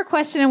 One more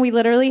question, and we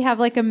literally have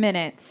like a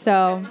minute.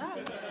 So,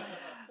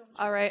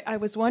 all right. I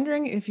was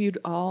wondering if you'd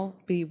all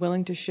be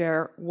willing to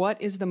share what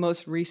is the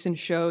most recent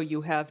show you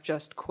have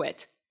just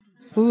quit.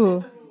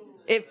 Ooh.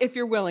 If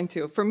you're willing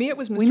to. For me, it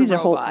was Mr. We need Robot.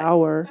 a whole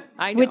hour.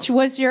 I know. Which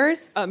was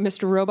yours?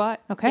 Mr. Robot.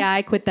 Okay. Yeah,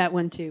 I quit that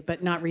one too,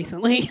 but not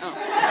recently.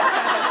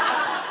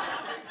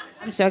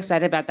 I'm so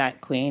excited about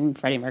that Queen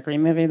Freddie Mercury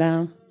movie,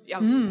 though.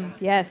 Yeah.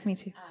 Yes, me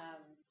too.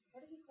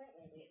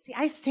 See,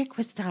 I stick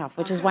with stuff,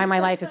 which is why my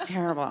life is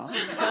terrible.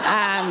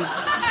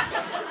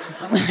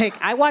 Like,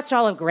 I watch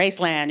all of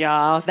Graceland,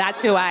 y'all.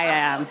 That's who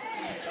I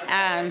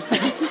am.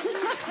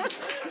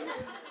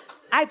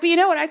 But you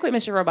know what? I quit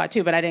Mr. Robot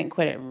too, but I didn't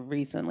quit it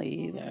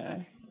recently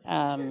either.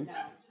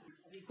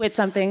 Quit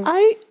something?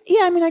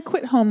 I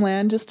quit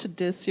Homeland just to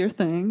diss your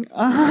thing.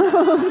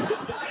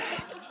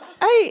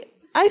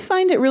 I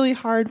find it really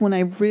hard when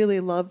I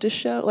really loved a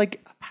show.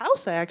 Like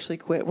House, I actually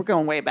quit. We're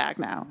going way back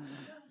now.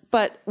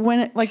 But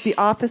when The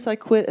Office, I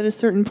quit at a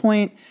certain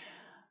point.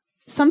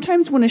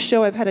 Sometimes when a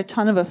show I've had a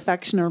ton of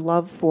affection or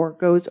love for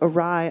goes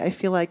awry, I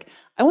feel like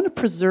I want to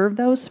preserve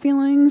those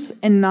feelings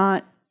and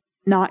not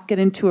get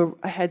into a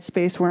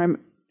headspace where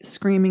I'm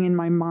screaming in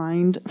my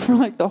mind for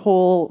like the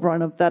whole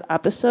run of that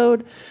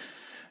episode.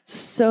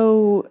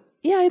 So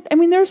yeah, I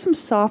mean, there are some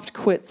soft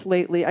quits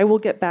lately. I will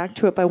get back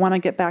to it, but I want to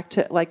get back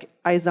to like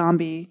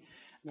iZombie.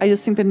 I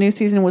just think the new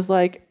season was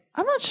like,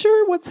 I'm not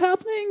sure what's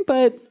happening,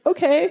 but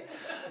okay.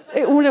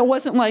 When it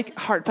wasn't like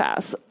hard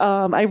pass,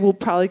 I will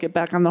probably get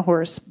back on the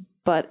horse.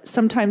 But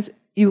sometimes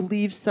you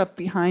leave stuff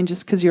behind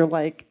just because you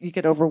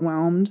get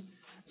overwhelmed.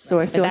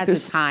 So I feel like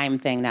that's a time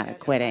thing, not a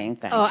quitting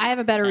thing. Oh, I have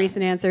a better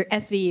recent answer.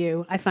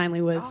 SVU. I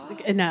finally was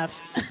enough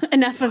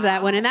of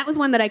that one, and that was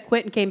one that I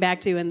quit and came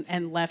back to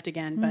and left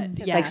again. But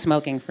it's like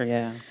smoking for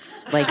you.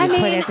 Like you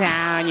put it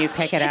down, you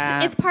pick it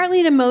up. It's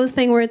partly an Moe's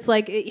thing where it's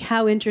like,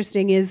 how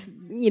interesting is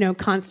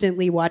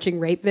constantly watching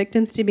rape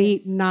victims to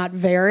me? Not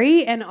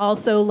very, and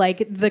also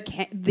like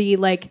the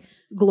like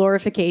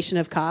glorification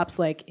of cops.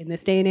 Like in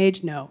this day and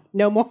age, no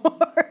more.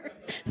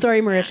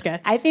 Sorry, Mariska.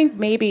 I think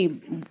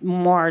maybe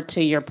more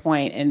to your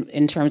point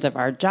in terms of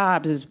our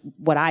jobs is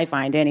what I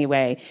find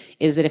anyway,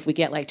 is that if we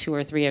get like 2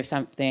 or 3 of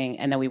something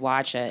and then we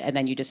watch it and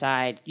then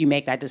you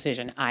make that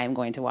decision, I am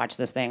going to watch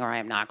this thing or I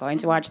am not going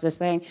to watch this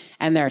thing.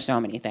 And there are so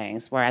many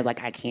things where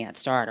I can't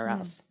start or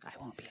else I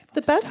won't be able to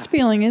The best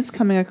feeling is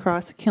coming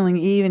across Killing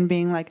Eve and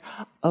being like,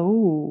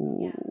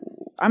 oh,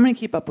 I'm going to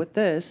keep up with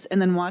this.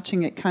 And then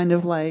watching it kind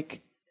of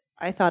like,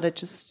 I thought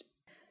it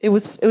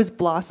was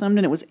blossomed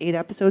and it was 8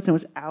 episodes and it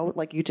was out.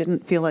 Like you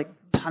didn't feel like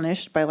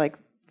punished by like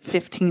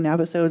 15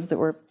 episodes that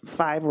were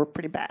 5 were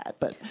pretty bad.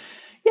 But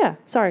yeah,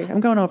 sorry, I'm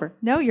going over.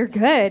 No, you're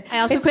good. I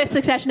also quit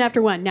Succession after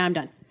 1. Now I'm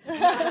done.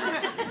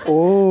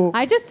 Oh.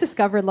 I just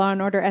discovered Law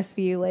and Order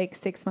SVU like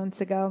 6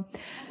 months ago.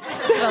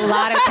 A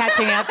lot of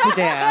catching up to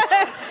do.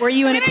 Were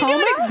you in a coma?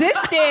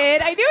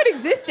 I knew it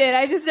existed.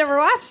 I just never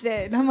watched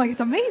it. And I'm like,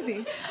 it's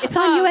amazing. It's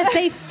on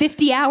USA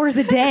 50 hours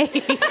a day.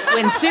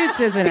 When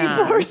Suits isn't on.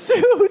 Before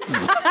Suits.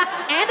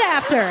 And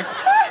after.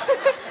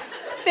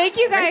 Thank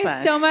you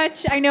guys so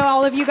much. I know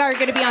all of you guys are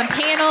going to be on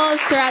panels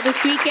throughout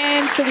this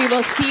weekend, so we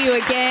will see you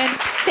again.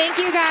 Thank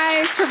you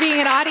guys for being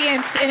an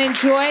audience and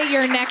enjoy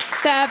your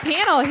next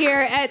panel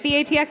here at the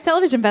ATX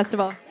Television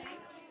Festival.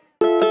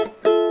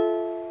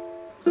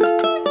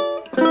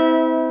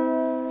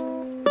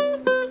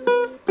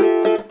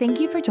 Thank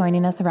you for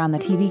joining us around the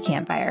TV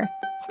Campfire.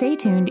 Stay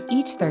tuned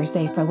each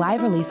Thursday for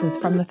live releases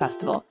from the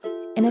festival,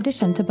 in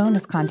addition to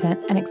bonus content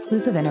and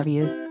exclusive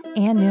interviews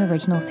and new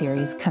original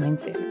series coming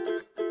soon.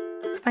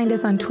 Find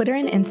us on Twitter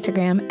and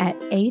Instagram at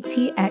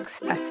ATX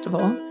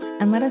Festival,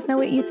 and let us know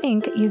what you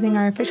think using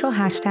our official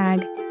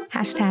hashtag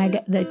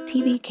the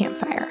TV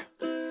Campfire.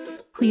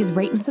 Please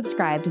rate and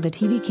subscribe to the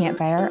TV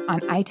Campfire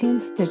on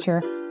iTunes,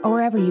 Stitcher, or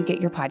wherever you get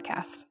your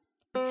podcasts.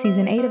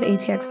 Season 8 of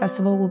ATX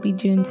Festival will be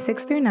June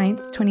 6th through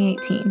 9th,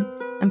 2018.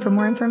 And for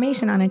more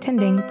information on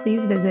attending,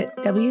 please visit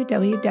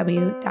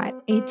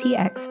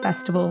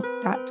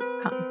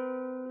www.atxfestival.com.